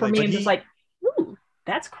 Exactly. So for me, I'm just like, ooh,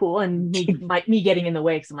 that's cool. And me getting in the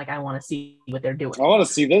way because I'm like, I want to see what they're doing. I want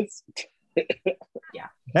to see this. Yeah.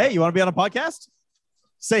 Hey, you want to be on a podcast?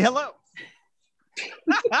 Say hello.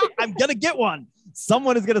 I'm gonna get one.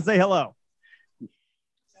 Someone is gonna say hello.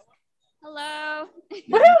 Hello.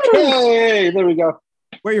 Hey, there we go.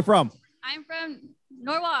 Where are you from? I'm from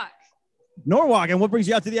Norwalk. Norwalk. And what brings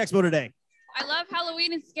you out to the expo today? I love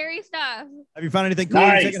Halloween and scary stuff. Have you found anything cool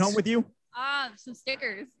to take it home with you? Some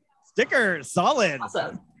stickers. Stickers, solid.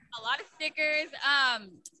 Awesome. A lot of stickers.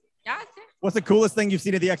 Yeah. What's the coolest thing you've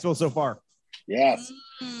seen at the expo so far? Yes.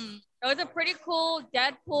 There was a pretty cool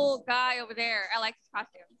Deadpool guy over there. I like his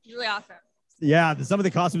costume. He's really awesome. Yeah, some of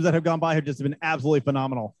the costumes that have gone by have just been absolutely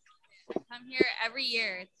phenomenal. Come here every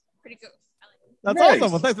year. It's pretty good. That's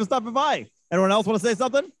awesome. Well, thanks for stopping by. Anyone else want to say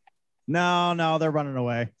something? No, they're running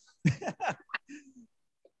away.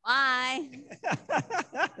 Bye.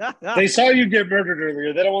 They saw you get murdered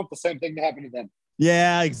earlier. They don't want the same thing to happen to them.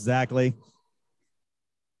 Yeah, exactly.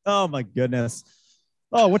 Oh my goodness.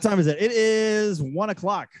 Oh, what time is it? It is 1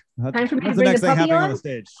 o'clock. Time for me to What's the bring next the thing puppy happening on? on the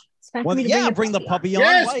stage? It's time for me to Bring the puppy on.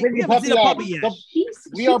 Yes, Right? bring We the haven't seen a puppy puppy on. yet.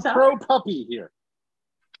 We are pro puppy here.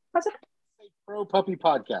 How's it? Pro puppy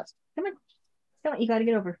podcast. Come on, you gotta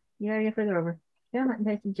get over. You gotta get further over. Yeah,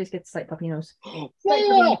 you just get the slight puppy nose.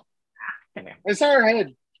 Yeah. I saw her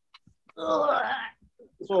head.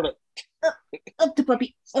 Sort of. Up the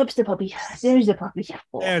puppy. There's the puppy. There's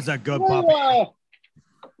a good puppy.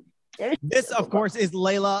 This, of course, is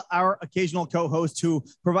Layla, our occasional co-host who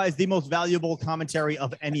provides the most valuable commentary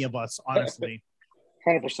of any of us, honestly.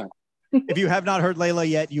 100%. If you have not heard Layla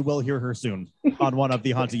yet, you will hear her soon on one of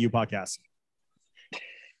the Haunting You podcasts.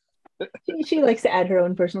 She likes to add her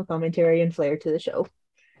own personal commentary and flair to the show.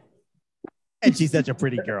 And she's such a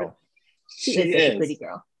pretty girl. She is such a pretty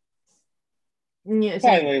girl. Yes.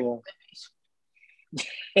 Hi, Layla.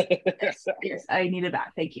 Yes, I needed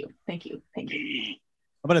that. Thank you.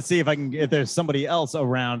 I'm going to see if there's somebody else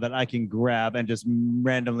around that I can grab and just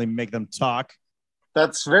randomly make them talk.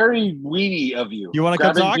 That's very weedy of you. You want to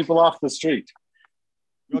come talk? People off the street.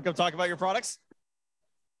 You want to come talk about your products?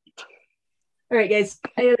 All right, guys.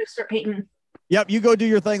 I gotta start painting. Yep, you go do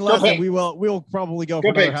your thing, Les, and we'll probably go for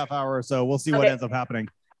another half hour or so. We'll see what ends up happening.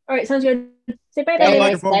 All right, sounds good. Say bye, Got a bye.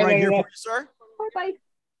 microphone right here for you, sir. Bye.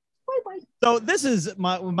 So this is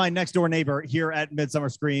my next door neighbor here at Midsummer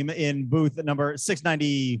Scream in booth number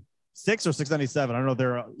 696 or 697. I don't know if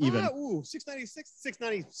they're even. 696,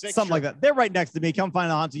 696. Something like that. They're right next to me. Come find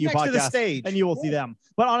the Haunting You Next podcast to the stage. and you will see them.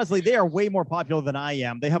 But honestly, they are way more popular than I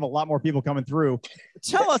am. They have a lot more people coming through.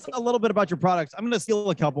 Tell us a little bit about your products. I'm going to steal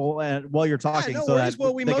a couple while you're talking. No so worries. that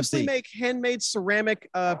Well, we they can mostly see. make handmade ceramic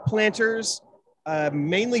planters,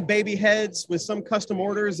 mainly baby heads with some custom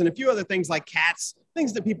orders and a few other things like cats,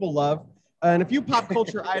 things that people love. And a few pop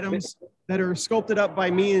culture items that are sculpted up by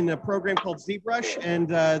me in a program called ZBrush, and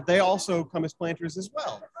they also come as planters as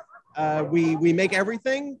well. We make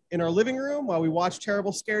everything in our living room while we watch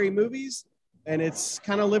terrible, scary movies, and it's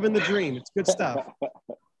kind of living the dream. It's good stuff.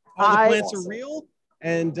 All the plants are real,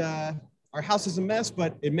 and our house is a mess,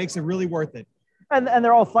 but it makes it really worth it. And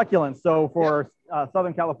they're all succulents. So for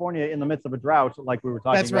Southern California in the midst of a drought, like we were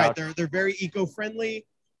talking about. That's right. They're very eco-friendly,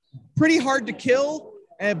 pretty hard to kill.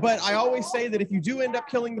 But I always say that if you do end up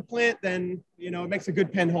killing the plant, then, it makes a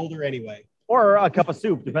good pen holder anyway. Or a cup of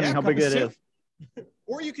soup, depending how big it is.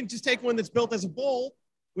 Or you can just take one that's built as a bowl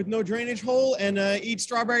with no drainage hole and eat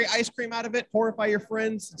strawberry ice cream out of it. Horrify your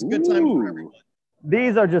friends. It's a good time for everyone.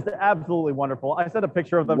 These are just absolutely wonderful. I sent a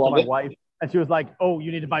picture of them to my wife, and she was like, "Oh,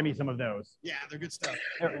 you need to buy me some of those." Yeah, they're good stuff.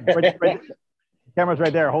 Camera's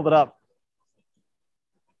right there. Hold it up.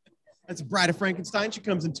 That's Bride of Frankenstein. She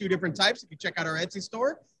comes in 2 different types. You can check out our Etsy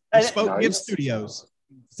store. And- Bespoke Gift Studios.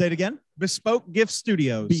 Say it again. Bespoke Gift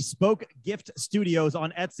Studios. Bespoke Gift Studios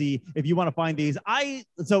on Etsy. If you want to find these,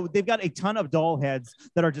 so they've got a ton of doll heads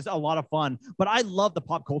that are just a lot of fun. But I love the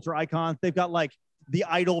pop culture icons. They've got like the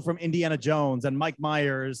Idol from Indiana Jones and Mike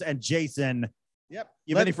Myers and Jason. Yep.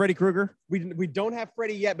 You have any Freddy Krueger? We don't have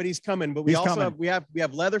Freddy yet, but he's coming. But we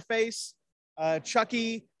have Leatherface,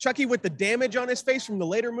 Chucky with the damage on his face from the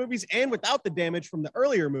later movies and without the damage from the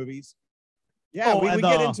earlier movies. Yeah, we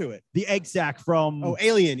get into it. The egg sack from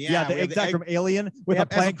Alien. Yeah, the egg sack from Alien with a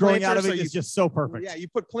plant growing out of it is just so perfect. Yeah, you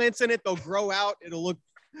put plants in it, they'll grow out. It'll look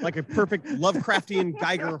like a perfect Lovecraftian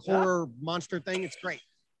Geiger horror monster thing. It's great.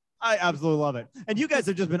 I absolutely love it. And you guys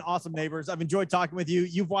have just been awesome neighbors. I've enjoyed talking with you.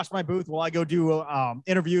 You've watched my booth while I go do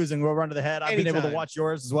interviews and go run to the head. I've been able to watch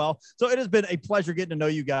yours as well. So it has been a pleasure getting to know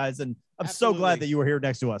you guys. And I'm so glad that you were here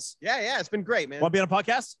next to us. Yeah, it's been great, man. Want to be on a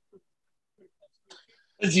podcast?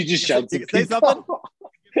 As you just shout say something?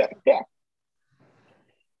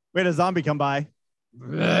 Wait, a zombie come by.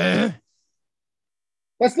 That's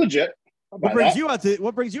legit. What brings you out to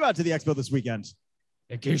the expo this weekend?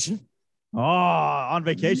 Vacation. Oh, on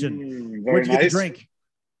vacation. Very Where'd you get the nice. drink?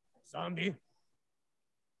 Zombie.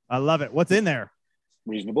 I love it. What's in there?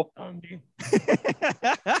 Reasonable. Zombie.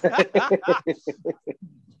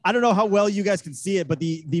 I don't know how well you guys can see it, but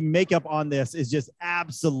the makeup on this is just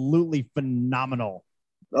absolutely phenomenal.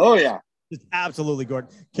 Oh yeah. Just absolutely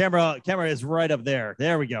gorgeous. Camera is right up there.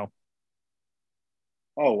 There we go.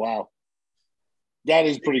 Oh wow. That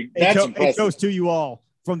is pretty. That's impressive. It goes to you all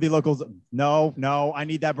from the locals. No, I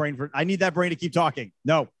need that brain to keep talking.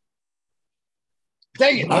 No.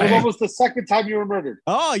 Dang it. That was almost the second time you were murdered.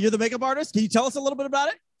 Oh, you're the makeup artist? Can you tell us a little bit about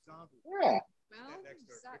it? Yeah.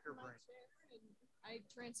 I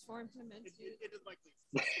transformed him into.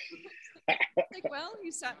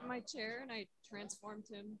 He sat in my chair and I transformed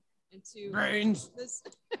him into brains. This.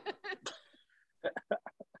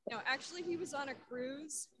 No, actually, he was on a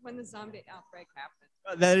cruise when the zombie outbreak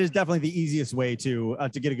happened. That is definitely the easiest way to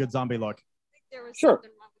get a good zombie look. I think there was Sure.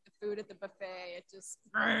 something wrong with the food at the buffet. It just.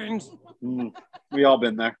 Brains. We all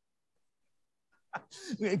been there.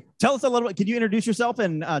 Tell us a little bit. Can you introduce yourself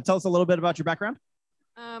and tell us a little bit about your background?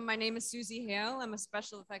 My name is Susie Hale. I'm a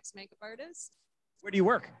special effects makeup artist. Where do you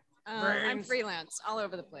work? I'm freelance all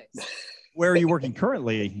over the place. Where are you working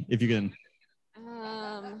currently, if you can?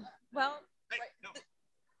 Well,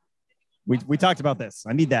 We talked about this.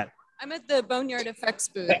 I need that. I'm at the Boneyard Effects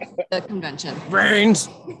booth at the convention. Brains.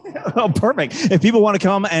 Oh, perfect. If people want to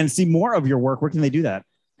come and see more of your work, where can they do that?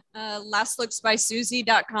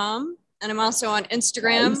 LastLooksBySusie.com. And I'm also on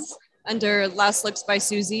Instagram under Last Looks by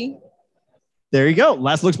Susie. There you go.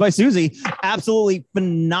 Last Looks by Susie. Absolutely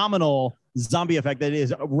phenomenal zombie effect that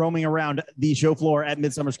is roaming around the show floor at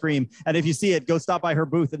Midsummer Scream. And if you see it, go stop by her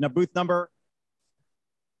booth. And the booth number?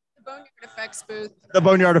 The Boneyard Effects booth. The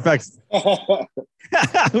Boneyard Effects. I'm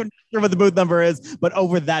not sure what the booth number is, but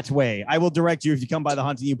over that way. I will direct you if you come by the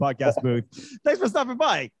Haunting You podcast booth. Thanks for stopping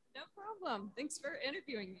by. No problem. Thanks for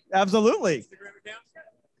interviewing me. Absolutely.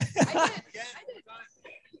 I did.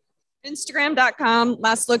 Instagram.com,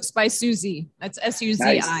 Last Looks by Susie. That's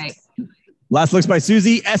SUZI. Nice. Last Looks by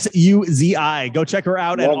Susie, SUZI. Go check her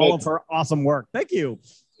out and Love all it. of her awesome work. Thank you.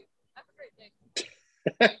 Have a great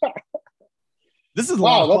day. This is a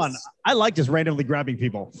Wow, lot of fun. that's- I like just randomly grabbing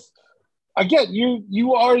people. Again,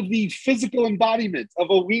 you are the physical embodiment of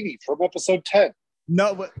a weenie from episode 10.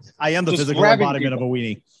 No, but I am the Just physical grabbing embodiment people. of a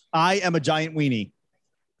weenie. I am a giant weenie.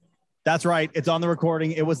 That's right. It's on the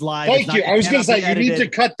recording. It was live. Thank you. I was going to say, you need to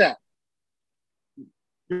cut that. You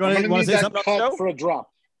I'm want going to to need say that something on the cut show? for a drop.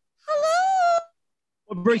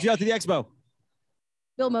 What brings you out to the expo?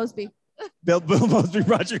 Bill Mosby. Bill Mosby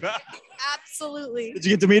brought you out. Absolutely. Did you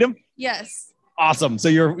get to meet him? Yes. Awesome. So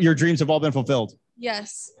your dreams have all been fulfilled.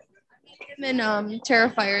 Yes. I'm in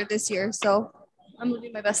Terrifier this year, so I'm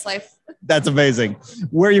living my best life. That's amazing.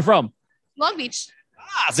 Where are you from? Long Beach.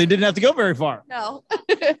 So you didn't have to go very far. No.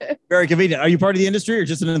 Very convenient. Are you part of the industry or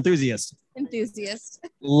just an enthusiast? Enthusiast.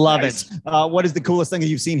 Love it. What is the coolest thing that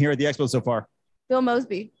you've seen here at the expo so far? Bill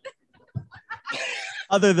Mosby.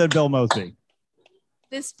 Other than Bill Mosby.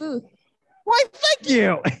 This booth. Why, thank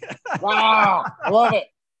you. Wow. I love it.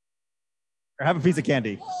 Or have a piece of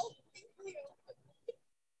candy.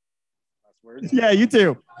 Yeah, you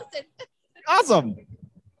too. Awesome.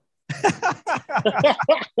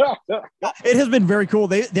 It has been very cool.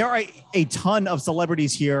 There are a ton of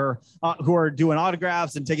celebrities here who are doing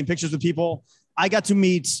autographs and taking pictures with people. I got to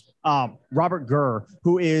meet Robert Gurr,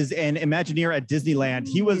 who is an Imagineer at Disneyland.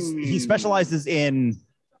 He specializes in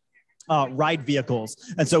ride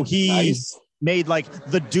vehicles, and so he made like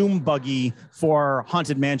the Doom buggy for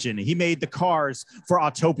Haunted Mansion. He made the cars for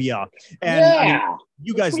Autopia, and I mean,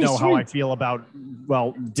 you guys know how I feel about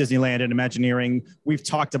Disneyland and Imagineering. We've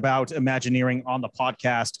talked about Imagineering on the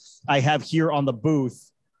podcast. I have here on the booth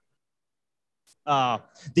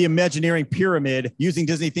the Imagineering pyramid, using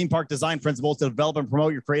Disney theme park design principles to develop and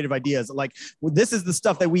promote your creative ideas. Like, this is the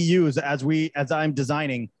stuff that we use as I'm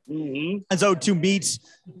designing. And so to meet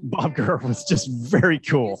Bob Gurr was just very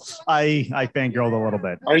cool. I fangirled a little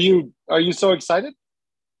bit. Are you so excited?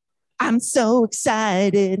 I'm so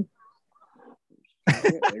excited.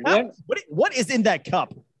 What is in that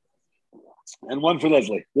cup? And one for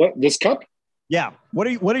Leslie. What, this cup? Yeah. What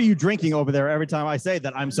are you drinking over there every time I say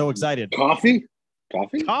that I'm so excited? Coffee?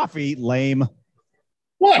 Coffee? Lame.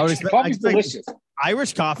 What? Coffee's delicious.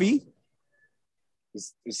 Irish coffee.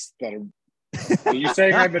 Is that are you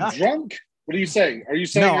saying I'm a drunk? What are you saying? Are you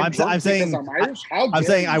saying no? I'm saying I'm Irish? I'm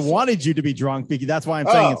saying I wanted you to be drunk because that's why I'm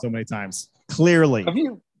saying it so many times. Clearly.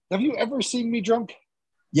 Have you ever seen me drunk?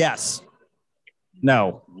 Yes.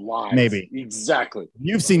 No. Lies. Maybe. Exactly.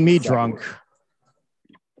 You've seen me drunk.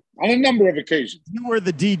 On a number of occasions. You were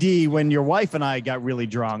the DD when your wife and I got really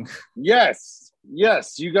drunk. Yes.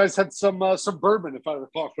 You guys had some bourbon, if I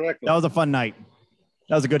recall correctly. That was a fun night.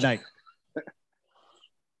 That was a good night.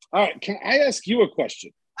 All right. Can I ask you a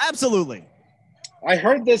question? Absolutely. I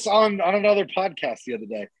heard this on another podcast the other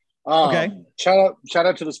day. Okay. Shout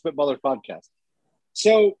out to the Spitballer podcast.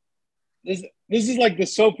 So this is like the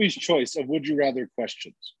Sophie's Choice of Would You Rather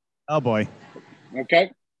questions. Oh boy.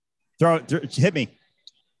 Okay. Hit me.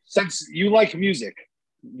 Since you like music,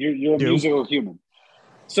 you're a musical human.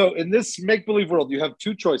 So in this make-believe world, you have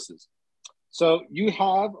two choices. So you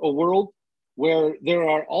have a world where there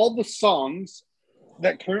are all the songs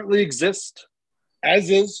that currently exist as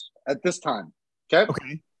is at this time.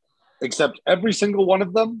 Okay. Except every single one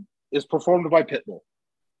of them is performed by Pitbull.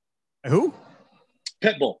 Who?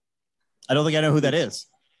 Pitbull. I don't think I know who that is.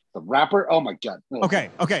 The rapper? Oh my God. No. Okay.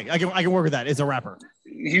 I can work with that. It's a rapper.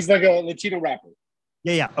 He's like a Latino rapper.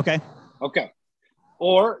 Yeah. Okay.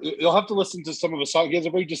 Or you'll have to listen to some of his songs. He has a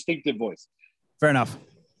very distinctive voice. Fair enough.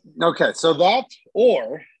 Okay. So that,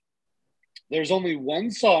 or there's only one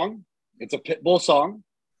song. It's a Pitbull song.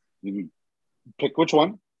 You can pick which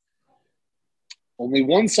one. Only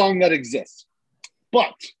one song that exists.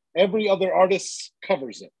 But every other artist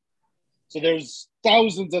covers it. So there's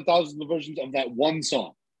thousands and thousands of versions of that one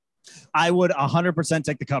song. I would 100%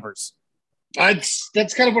 take the covers. That's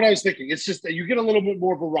kind of what I was thinking. It's just that you get a little bit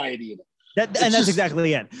more variety in it. That's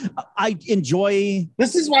exactly it. I enjoy.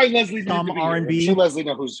 This is why Leslie some R&B. Leslie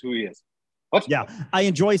know who he is. What? Yeah, I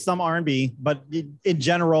enjoy some R&B, but in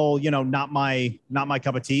general, not my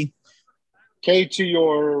cup of tea. Kay, to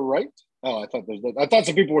your right. Oh, I thought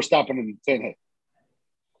some people were stopping and saying, "Hey."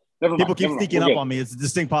 Never People mind, keep sneaking up on me. It's a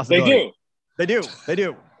distinct possibility. They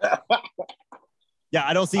do. Yeah,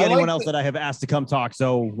 I don't see anyone else that I have asked to come talk,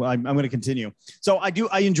 so I'm going to continue. So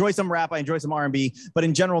I enjoy some rap, I enjoy some R&B, but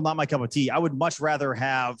in general, not my cup of tea. I would much rather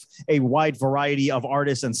have a wide variety of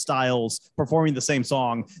artists and styles performing the same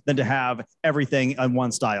song than to have everything in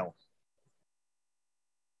one style.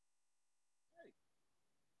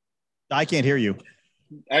 I can't hear you.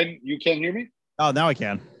 You can't hear me? Oh, now I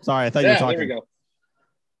can. Sorry, I thought you were talking. There we go.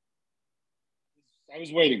 I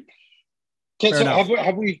was waiting. Okay, so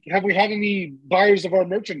have we had any buyers of our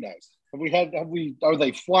merchandise? Are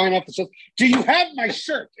they flying off the shelves? Do you have my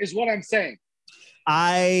shirt? Is what I'm saying.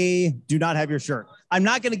 I do not have your shirt. I'm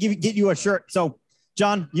not going to get you a shirt. So,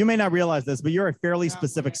 John, you may not realize this, but you're a fairly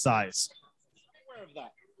specific size. I'm aware of that. How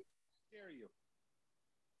dare you?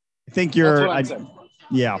 I think you're.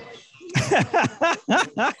 Yeah.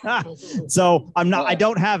 So I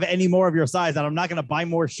don't have any more of your size, and I'm not going to buy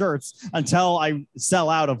more shirts until I sell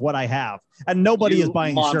out of what I have. And nobody is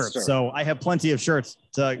buying shirts, so I have plenty of shirts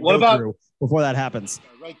to go through before that happens.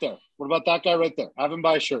 Right there. What about that guy right there? Have him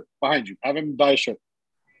buy a shirt behind you. Have him buy a shirt.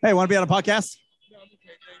 Hey, want to be on a podcast?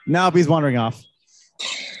 No, he's wandering off.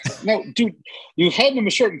 No, dude, you hand him a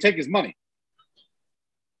shirt and take his money.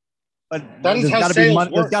 But that is how sales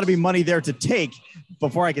works. There's got to be money there to take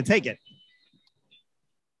before I can take it.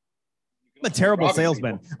 You I'm a terrible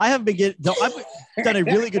salesman. I haven't been I've done a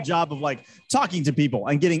really good job of like talking to people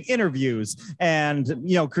and getting interviews and,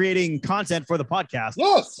 you know, creating content for the podcast.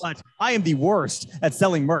 Yes. But I am the worst at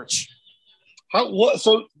selling merch.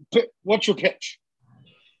 So what's your pitch?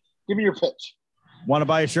 Give me your pitch. Want to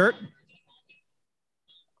buy a shirt?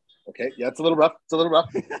 Okay. Yeah, it's a little rough.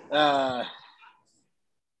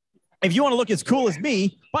 If you want to look as cool as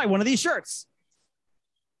me, buy one of these shirts.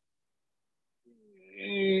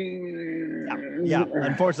 Yeah.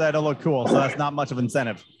 Unfortunately, I don't look cool, so that's not much of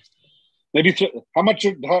incentive. Maybe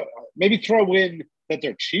maybe throw in that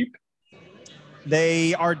they're cheap.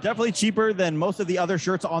 They are definitely cheaper than most of the other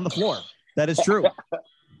shirts on the floor. That is true.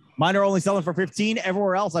 Mine are only selling for 15.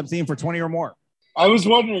 Everywhere else, I'm seeing for 20 or more. I was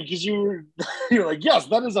wondering because you're like, yes,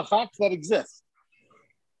 that is a fact that exists.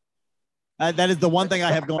 That is the one thing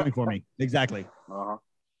I have going for me. Exactly. Uh-huh.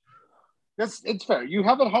 It's fair. You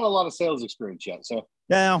haven't had a lot of sales experience yet, so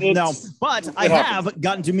no. But I have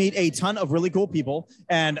gotten to meet a ton of really cool people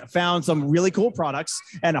and found some really cool products,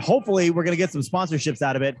 and hopefully we're going to get some sponsorships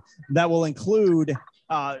out of it that will include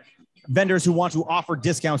vendors who want to offer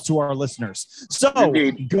discounts to our listeners. So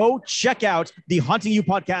go check out the Hunting You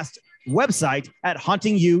podcast website at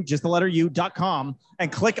huntingyou.com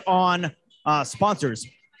and click on sponsors.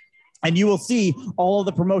 And you will see all of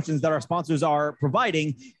the promotions that our sponsors are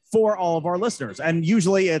providing for all of our listeners. And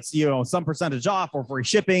usually it's, you know, some percentage off or free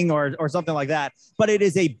shipping or something like that. But it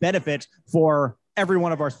is a benefit for every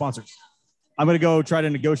one of our sponsors. I'm going to go try to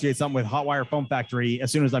negotiate something with Hotwire Foam Factory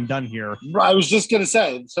as soon as I'm done here. I was just going to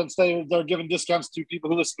say, since they're giving discounts to people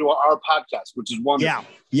who listen to our podcast, which is wonderful.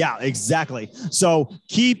 Yeah, exactly. So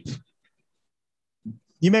you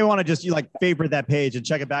may want to just favorite that page and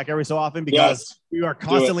check it back every so often because we are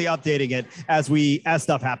constantly updating it as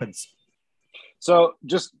stuff happens. So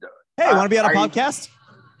just hey, want to be on a podcast?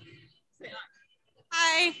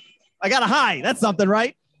 Hi. I got a hi. That's something,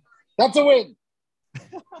 right? That's a win.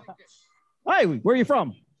 Hi, where are you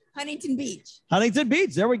from? Huntington Beach. Huntington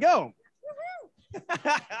Beach. There we go.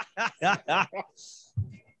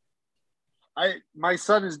 My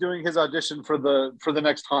son is doing his audition for the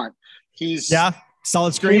next hunt. He's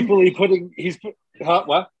solid scream.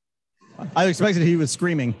 What? I expected he was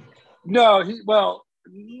screaming. No,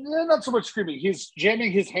 not so much screaming. He's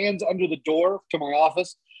jamming his hands under the door to my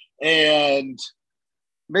office and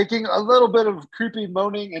making a little bit of creepy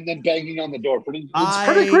moaning and then banging on the door. It's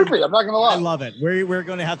pretty creepy. I'm not going to lie. I love it. We're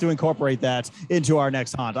going to have to incorporate that into our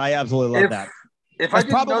next hunt. I absolutely love that. It's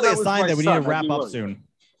probably a sign that we need to wrap up soon.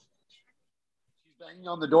 He's banging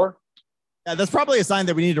on the door? Yeah, that's probably a sign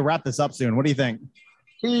that we need to wrap this up soon. What do you think?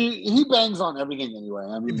 He bangs on everything anyway.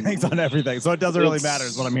 I mean, he bangs on everything, so it doesn't really matter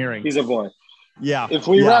is what I'm hearing. He's a boy. Yeah. If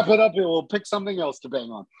we wrap it up, it will pick something else to bang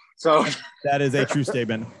on. So that is a true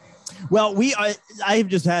statement. Well, I have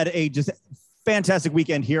just had a fantastic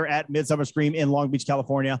weekend here at Midsummer Scream in Long Beach,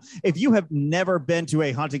 California. If you have never been to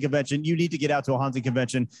a hunting convention, you need to get out to a hunting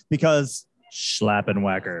convention because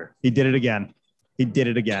Schlappenwacker, he did it again. It's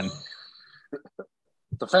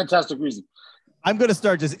a fantastic reason. I'm going to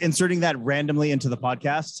start just inserting that randomly into the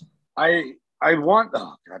podcast. I want.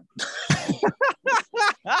 Oh God.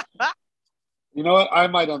 You know what? I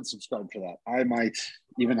might unsubscribe for that. I might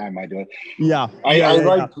do it. Yeah.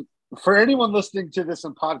 For anyone listening to this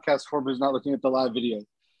in podcast form who's not looking at the live video,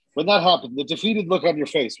 when that happened, the defeated look on your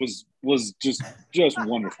face was just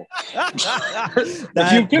wonderful.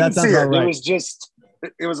 If you couldn't see it, right.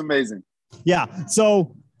 It was amazing. Yeah.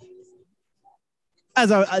 So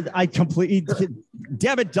as I completely,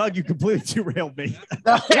 damn it, Doug, you completely derailed me.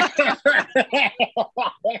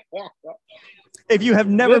 If you have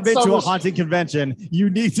never been to a haunting convention, you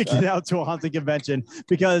need to get out to a haunting convention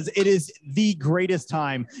because it is the greatest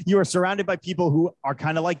time. You are surrounded by people who are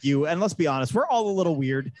kind of like you. And let's be honest, we're all a little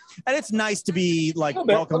weird. And it's nice to be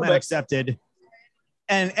welcome and accepted.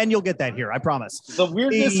 And you'll get that here, I promise. The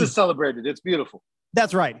weirdness is celebrated. It's beautiful.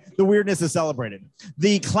 That's right. The weirdness is celebrated.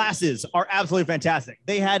 The classes are absolutely fantastic.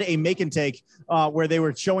 They had a make and take where they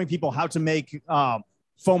were showing people how to make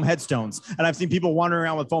foam headstones. And I've seen people wandering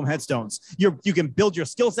around with foam headstones. You can build your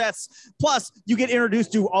skill sets. Plus, you get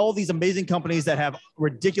introduced to all these amazing companies that have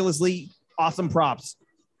ridiculously awesome props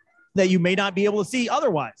that you may not be able to see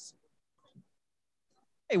otherwise.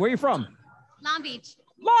 Hey, where are you from? Long Beach.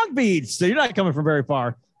 Long Beach. So you're not coming from very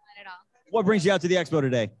far. Not at all. What brings you out to the expo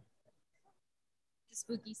today? The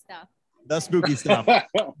spooky stuff. The spooky stuff.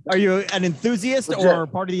 Are you an enthusiast or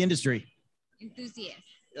part of the industry? Enthusiast.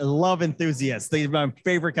 I love enthusiasts. They're my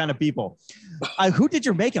favorite kind of people. Who did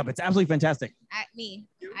your makeup? It's absolutely fantastic. Me.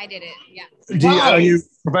 I did it. Yeah. Are you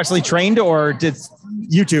professionally trained or did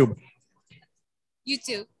YouTube?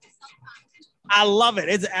 YouTube. I love it.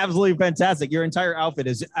 It's absolutely fantastic. Your entire outfit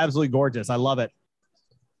is absolutely gorgeous. I love it.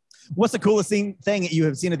 What's the coolest thing that you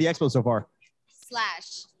have seen at the expo so far?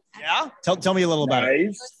 Slash. Yeah. Tell me a little about it. It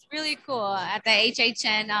was really cool at the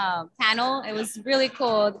HHN panel. It was really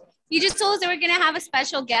cool. He just told us they were gonna have a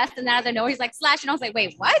special guest, and out of the nowhere, he's like Slash, and I was like,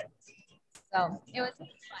 wait, what? So it was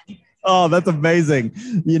fun. Oh, that's amazing.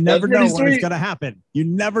 You never know pretty when it's sweet. going to happen. You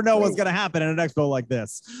never know what's going to happen at an expo like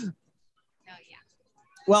this.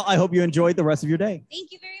 Well, I hope you enjoyed the rest of your day.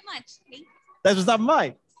 Thank you very much. Thank you. Thanks for stopping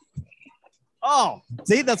by. Oh,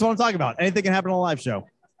 see, that's what I'm talking about. Anything can happen on a live show.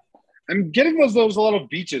 I'm getting there's a lot of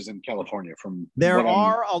beaches in California from There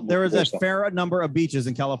is a stuff. fair number of beaches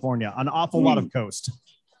in California, an awful lot of coast.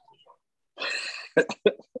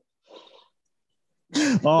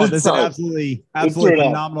 Oh, this is absolutely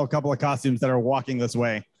phenomenal couple of costumes that are walking this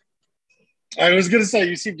way. I was going to say,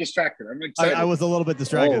 you seem distracted. I'm excited. I was a little bit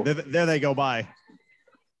distracted. Oh. There they go by.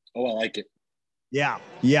 Oh, I like it. Yeah,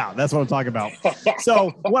 that's what I'm talking about. So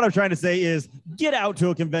what I'm trying to say is get out to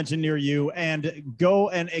a convention near you and go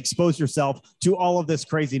and expose yourself to all of this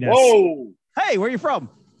craziness. Whoa. Hey, where are you from?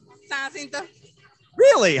 San Jacinto.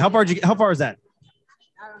 Really? How far is that?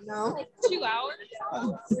 I don't know. Like 2 hours.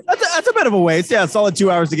 That's a bit of a ways. Yeah, solid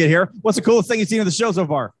 2 hours to get here. What's the coolest thing you've seen at the show so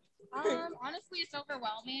far? Honestly, it's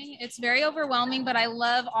overwhelming. It's very overwhelming, but I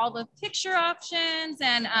love all the picture options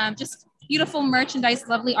and just beautiful merchandise,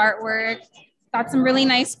 lovely artwork. Got some really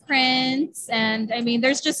nice prints. And I mean,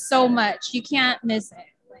 there's just so much. You can't miss it.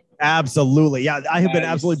 Absolutely. Yeah, I have been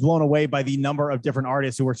absolutely blown away by the number of different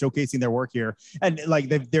artists who are showcasing their work here. And like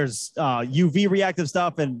there's UV reactive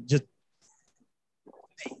stuff and just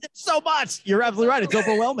so much. You're absolutely right. It's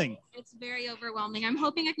overwhelming. It's very overwhelming. I'm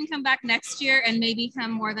hoping I can come back next year and maybe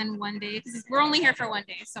come more than one day because we're only here for one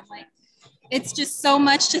day. So I'm like, it's just so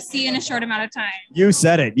much to see in a short amount of time. You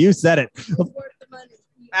said it.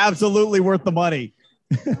 Absolutely worth the money.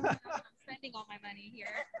 I'm spending all my money here.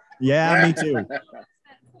 Yeah, me too.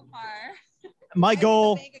 So far. My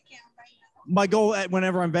goal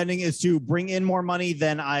whenever I'm vending is to bring in more money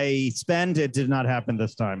than I spend. It did not happen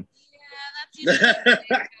this time. Yeah, that's usually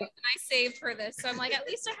and I saved for this. So I'm like, at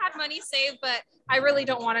least I had money saved, but I really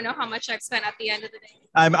don't want to know how much I've spent at the end of the day.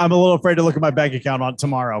 I'm a little afraid to look at my bank account on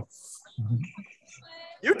tomorrow.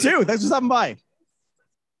 You too. Thanks for stopping by.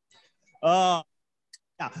 Yeah.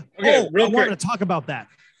 Okay, I wanted to talk about that.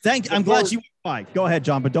 I'm glad you went by. Go ahead,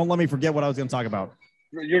 John, but don't let me forget what I was going to talk about.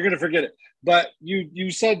 You're going to forget it. But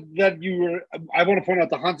you said that you were. I want to point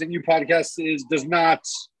out the Haunting You podcast does not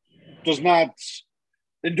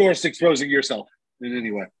endorse exposing yourself in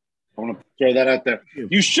any way. I want to throw that out there.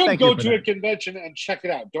 You should go to a convention and check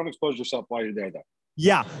it out. Don't expose yourself while you're there, though.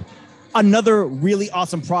 Yeah. Another really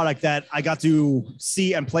awesome product that I got to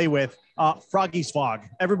see and play with, Froggy's Fog.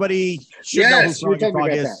 Everybody should know who Froggy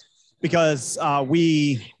Frog is because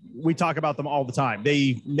we talk about them all the time.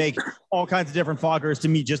 They make all kinds of different foggers to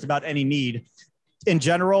meet just about any need. In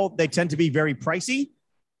general, they tend to be very pricey,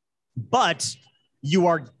 but you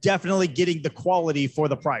are definitely getting the quality for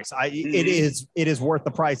the price. It is worth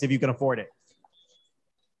the price if you can afford it.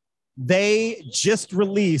 They just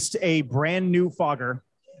released a brand new fogger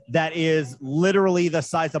that is literally the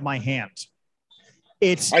size of my hand.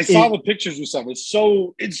 I saw the pictures you sent. It's so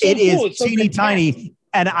cool. It's so teeny tiny.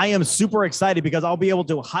 And I am super excited because I'll be able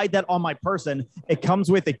to hide that on my person. It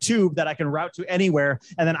comes with a tube that I can route to anywhere.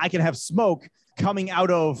 And then I can have smoke coming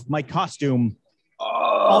out of my costume. It's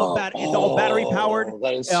all battery powered.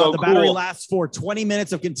 That is so the cool. battery lasts for 20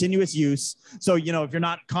 minutes of continuous use. So, if you're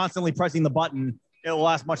not constantly pressing the button, it will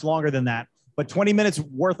last much longer than that. But 20 minutes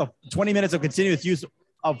of continuous use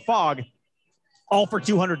of fog, all for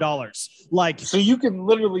 $200. So you can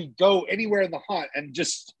literally go anywhere in the haunt and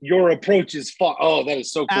just your approach is fog. Oh, that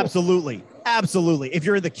is so cool. Absolutely. If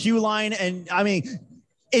you're in the queue line and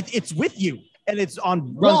it's with you. And it's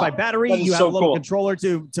run by battery. You have a little controller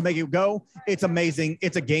to make it go. It's amazing.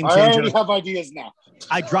 It's a game changer. I already have ideas now.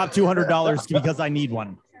 I dropped $200 because I need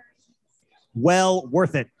one. Well,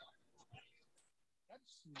 worth it.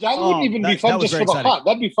 That wouldn't even be fun just for the haunt.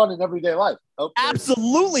 That'd be fun in everyday life. Okay.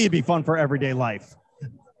 Absolutely, it'd be fun for everyday life.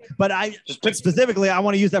 But specifically, I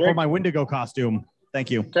want to use that for my Wendigo costume. Thank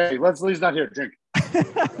you. Okay, Leslie's not here. Drink.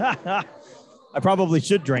 I probably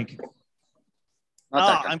should drink.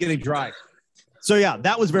 I'm getting dry. So yeah,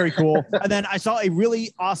 that was very cool. And then I saw a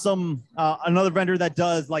really awesome, another vendor that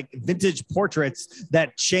does like vintage portraits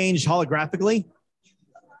that change holographically.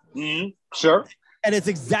 Mm-hmm. Sure. And it's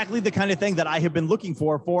exactly the kind of thing that I have been looking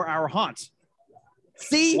for our haunt.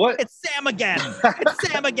 See, it's Sam again.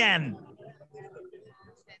 It's Sam again.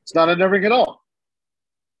 It's not unnerving at all.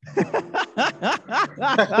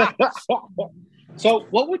 So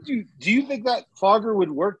do you think that fogger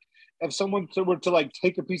would work if someone were to like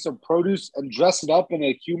take a piece of produce and dress it up in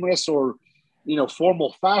a humorous or,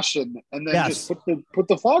 formal fashion and then just put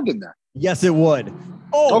the fog in there? Yes, it would.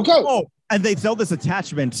 Okay. Oh, and they sell this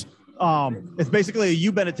attachment. It's basically a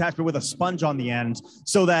U-bend attachment with a sponge on the end,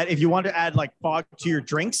 so that if you want to add like fog to your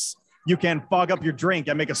drinks, you can fog up your drink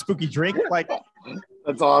and make a spooky drink. Like,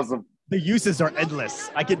 that's awesome. The uses are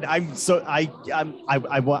endless. I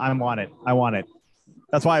want it. I want it.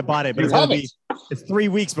 That's why I bought it. But it's 3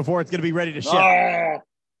 weeks before it's gonna be ready to ship. I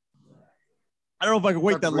don't know if I can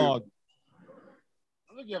wait that long.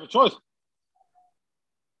 I think you have a choice.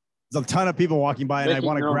 There's a ton of people walking by, and I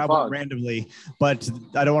want to grab one randomly, but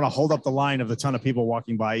I don't want to hold up the line of the ton of people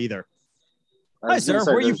walking by either. Hi, sir.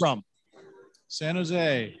 Where are you from? San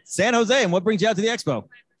Jose. San Jose. And what brings you out to the expo?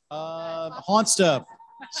 Haunt stuff.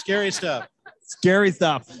 Scary stuff. Scary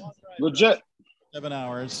stuff. Legit. 7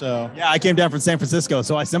 hours. So yeah, I came down from San Francisco,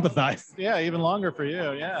 so I sympathize. Yeah, even longer for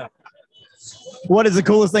you. Yeah. What is the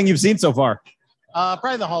coolest thing you've seen so far?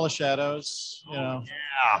 Probably the Hall of Shadows. Yeah,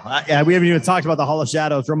 we haven't even talked about the Hall of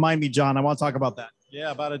Shadows. Remind me, John. I want to talk about that.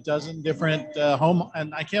 Yeah, about a dozen different home,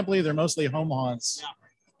 and I can't believe they're mostly home haunts.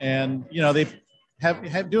 And they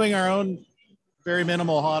have doing our own very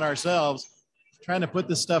minimal haunt ourselves, trying to put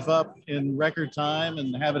this stuff up in record time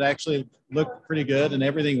and have it actually look pretty good and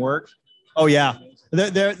everything work. Oh yeah,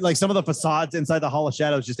 they're like some of the facades inside the Hall of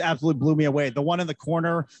Shadows just absolutely blew me away. The one in the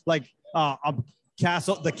corner, like the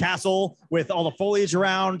castle with all the foliage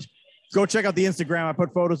around. Go check out the Instagram. I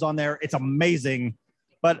put photos on there. It's amazing.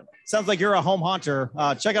 But sounds like you're a home haunter.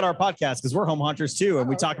 Check out our podcast because we're home haunters too, and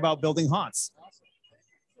we talk about building haunts.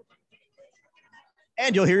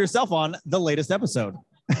 And you'll hear yourself on the latest episode.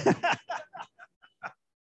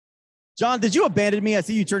 John, did you abandon me? I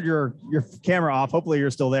see you turned your camera off. Hopefully you're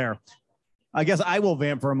still there. I guess I will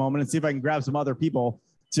vamp for a moment and see if I can grab some other people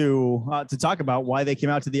to talk about why they came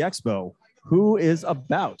out to the expo. Who is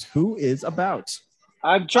about?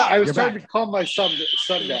 I was trying to calm my son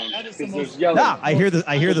down because there's yelling. Yeah, I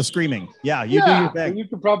hear the screaming. Yeah, do your thing. You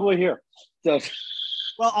can probably hear. So,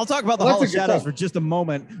 well, I'll talk about the Hall of Shadows for just a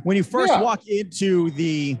moment. When you first walk into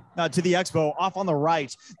the to the expo, off on the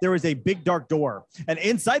right, there is a big dark door, and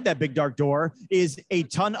inside that big dark door is a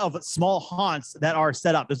ton of small haunts that are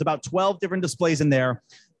set up. There's about 12 different displays in there,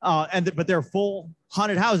 but they're full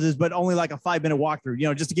haunted houses, but only like a 5-minute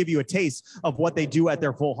walkthrough. Just to give you a taste of what they do at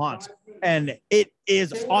their full haunt, and it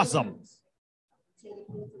is awesome.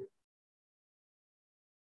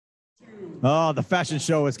 Oh, the fashion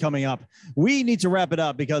show is coming up. We need to wrap it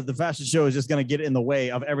up because the fashion show is just going to get in the way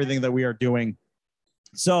of everything that we are doing.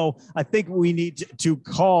 So I think we need to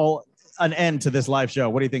call an end to this live show.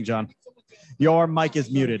 What do you think, John? Your mic is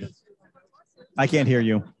muted. I can't hear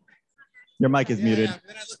you. Your mic is muted.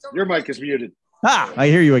 Your mic is muted. I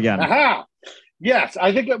hear you again. Aha! Yes,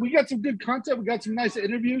 I think we got some good content. We got some nice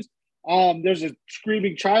interviews. There's a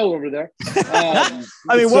screaming child over there.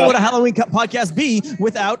 I mean, what would a Halloween podcast be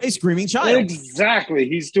without a screaming child? Exactly.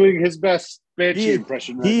 He's doing his best Banshee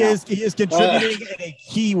impression right now. He is contributing in a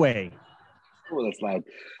key way. Oh, that's loud.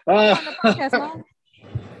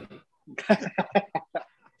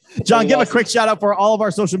 John, give a quick shout out for all of our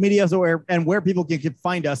social medias and where people can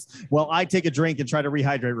find us while I take a drink and try to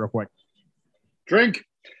rehydrate real quick. Drink.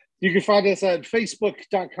 You can find us at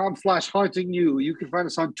facebook.com/hauntingyou. You can find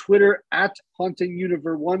us on Twitter at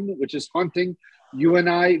hauntinguniver1, which is haunting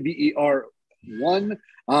UNIVER1.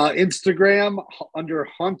 Instagram under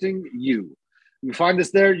haunting you. You can find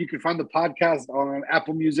us there. You can find the podcast on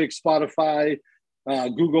Apple Music, Spotify,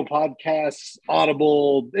 Google Podcasts,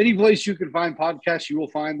 Audible. Any place you can find podcasts, you will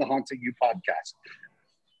find the Haunting You podcast.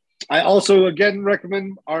 I also, again,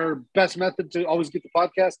 recommend our best method to always get the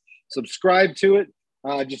podcast. Subscribe to it.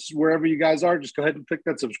 Just wherever you guys are, just go ahead and click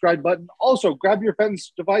that subscribe button. Also, grab your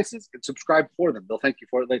friends' devices and subscribe for them. They'll thank you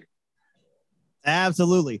for it later.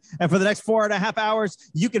 Absolutely. And for the next 4.5 hours,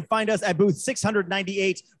 you can find us at booth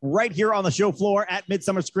 698 right here on the show floor at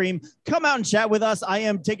Midsummer Scream. Come out and chat with us. I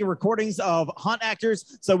am taking recordings of haunt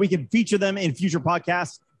actors so we can feature them in future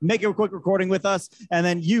podcasts. Make a quick recording with us, and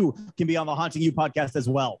then you can be on the Haunting You podcast as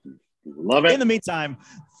well. Love it. In the meantime,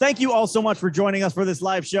 thank you all so much for joining us for this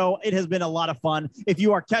live show. It has been a lot of fun. If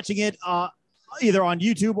you are catching it either on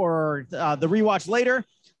YouTube or the rewatch later,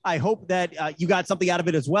 I hope that you got something out of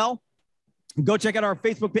it as well. Go check out our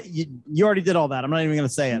Facebook page. You already did all that. I'm not even going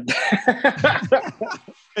to say it.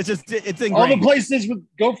 It's ingrained. All the places.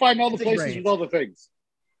 Go find all the places with all the things.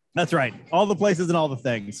 That's right. All the places and all the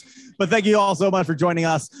things. But thank you all so much for joining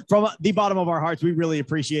us from the bottom of our hearts. We really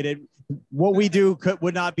appreciate it. what we do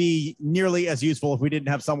would not be nearly as useful if we didn't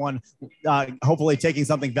have someone hopefully taking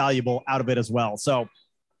something valuable out of it as well. So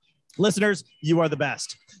listeners, you are the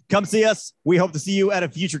best. Come see us. We hope to see you at a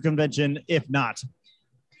future convention, if not.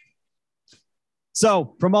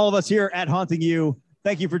 So from all of us here at Haunting You,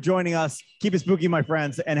 thank you for joining us. Keep it spooky, my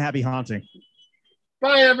friends, and happy haunting.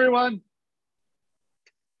 Bye, everyone.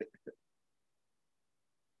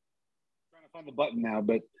 Trying to find the button now,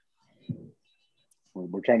 but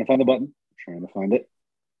we're trying to find the button. We're trying to find it.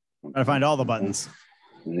 Trying to find all the buttons.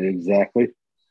 Exactly.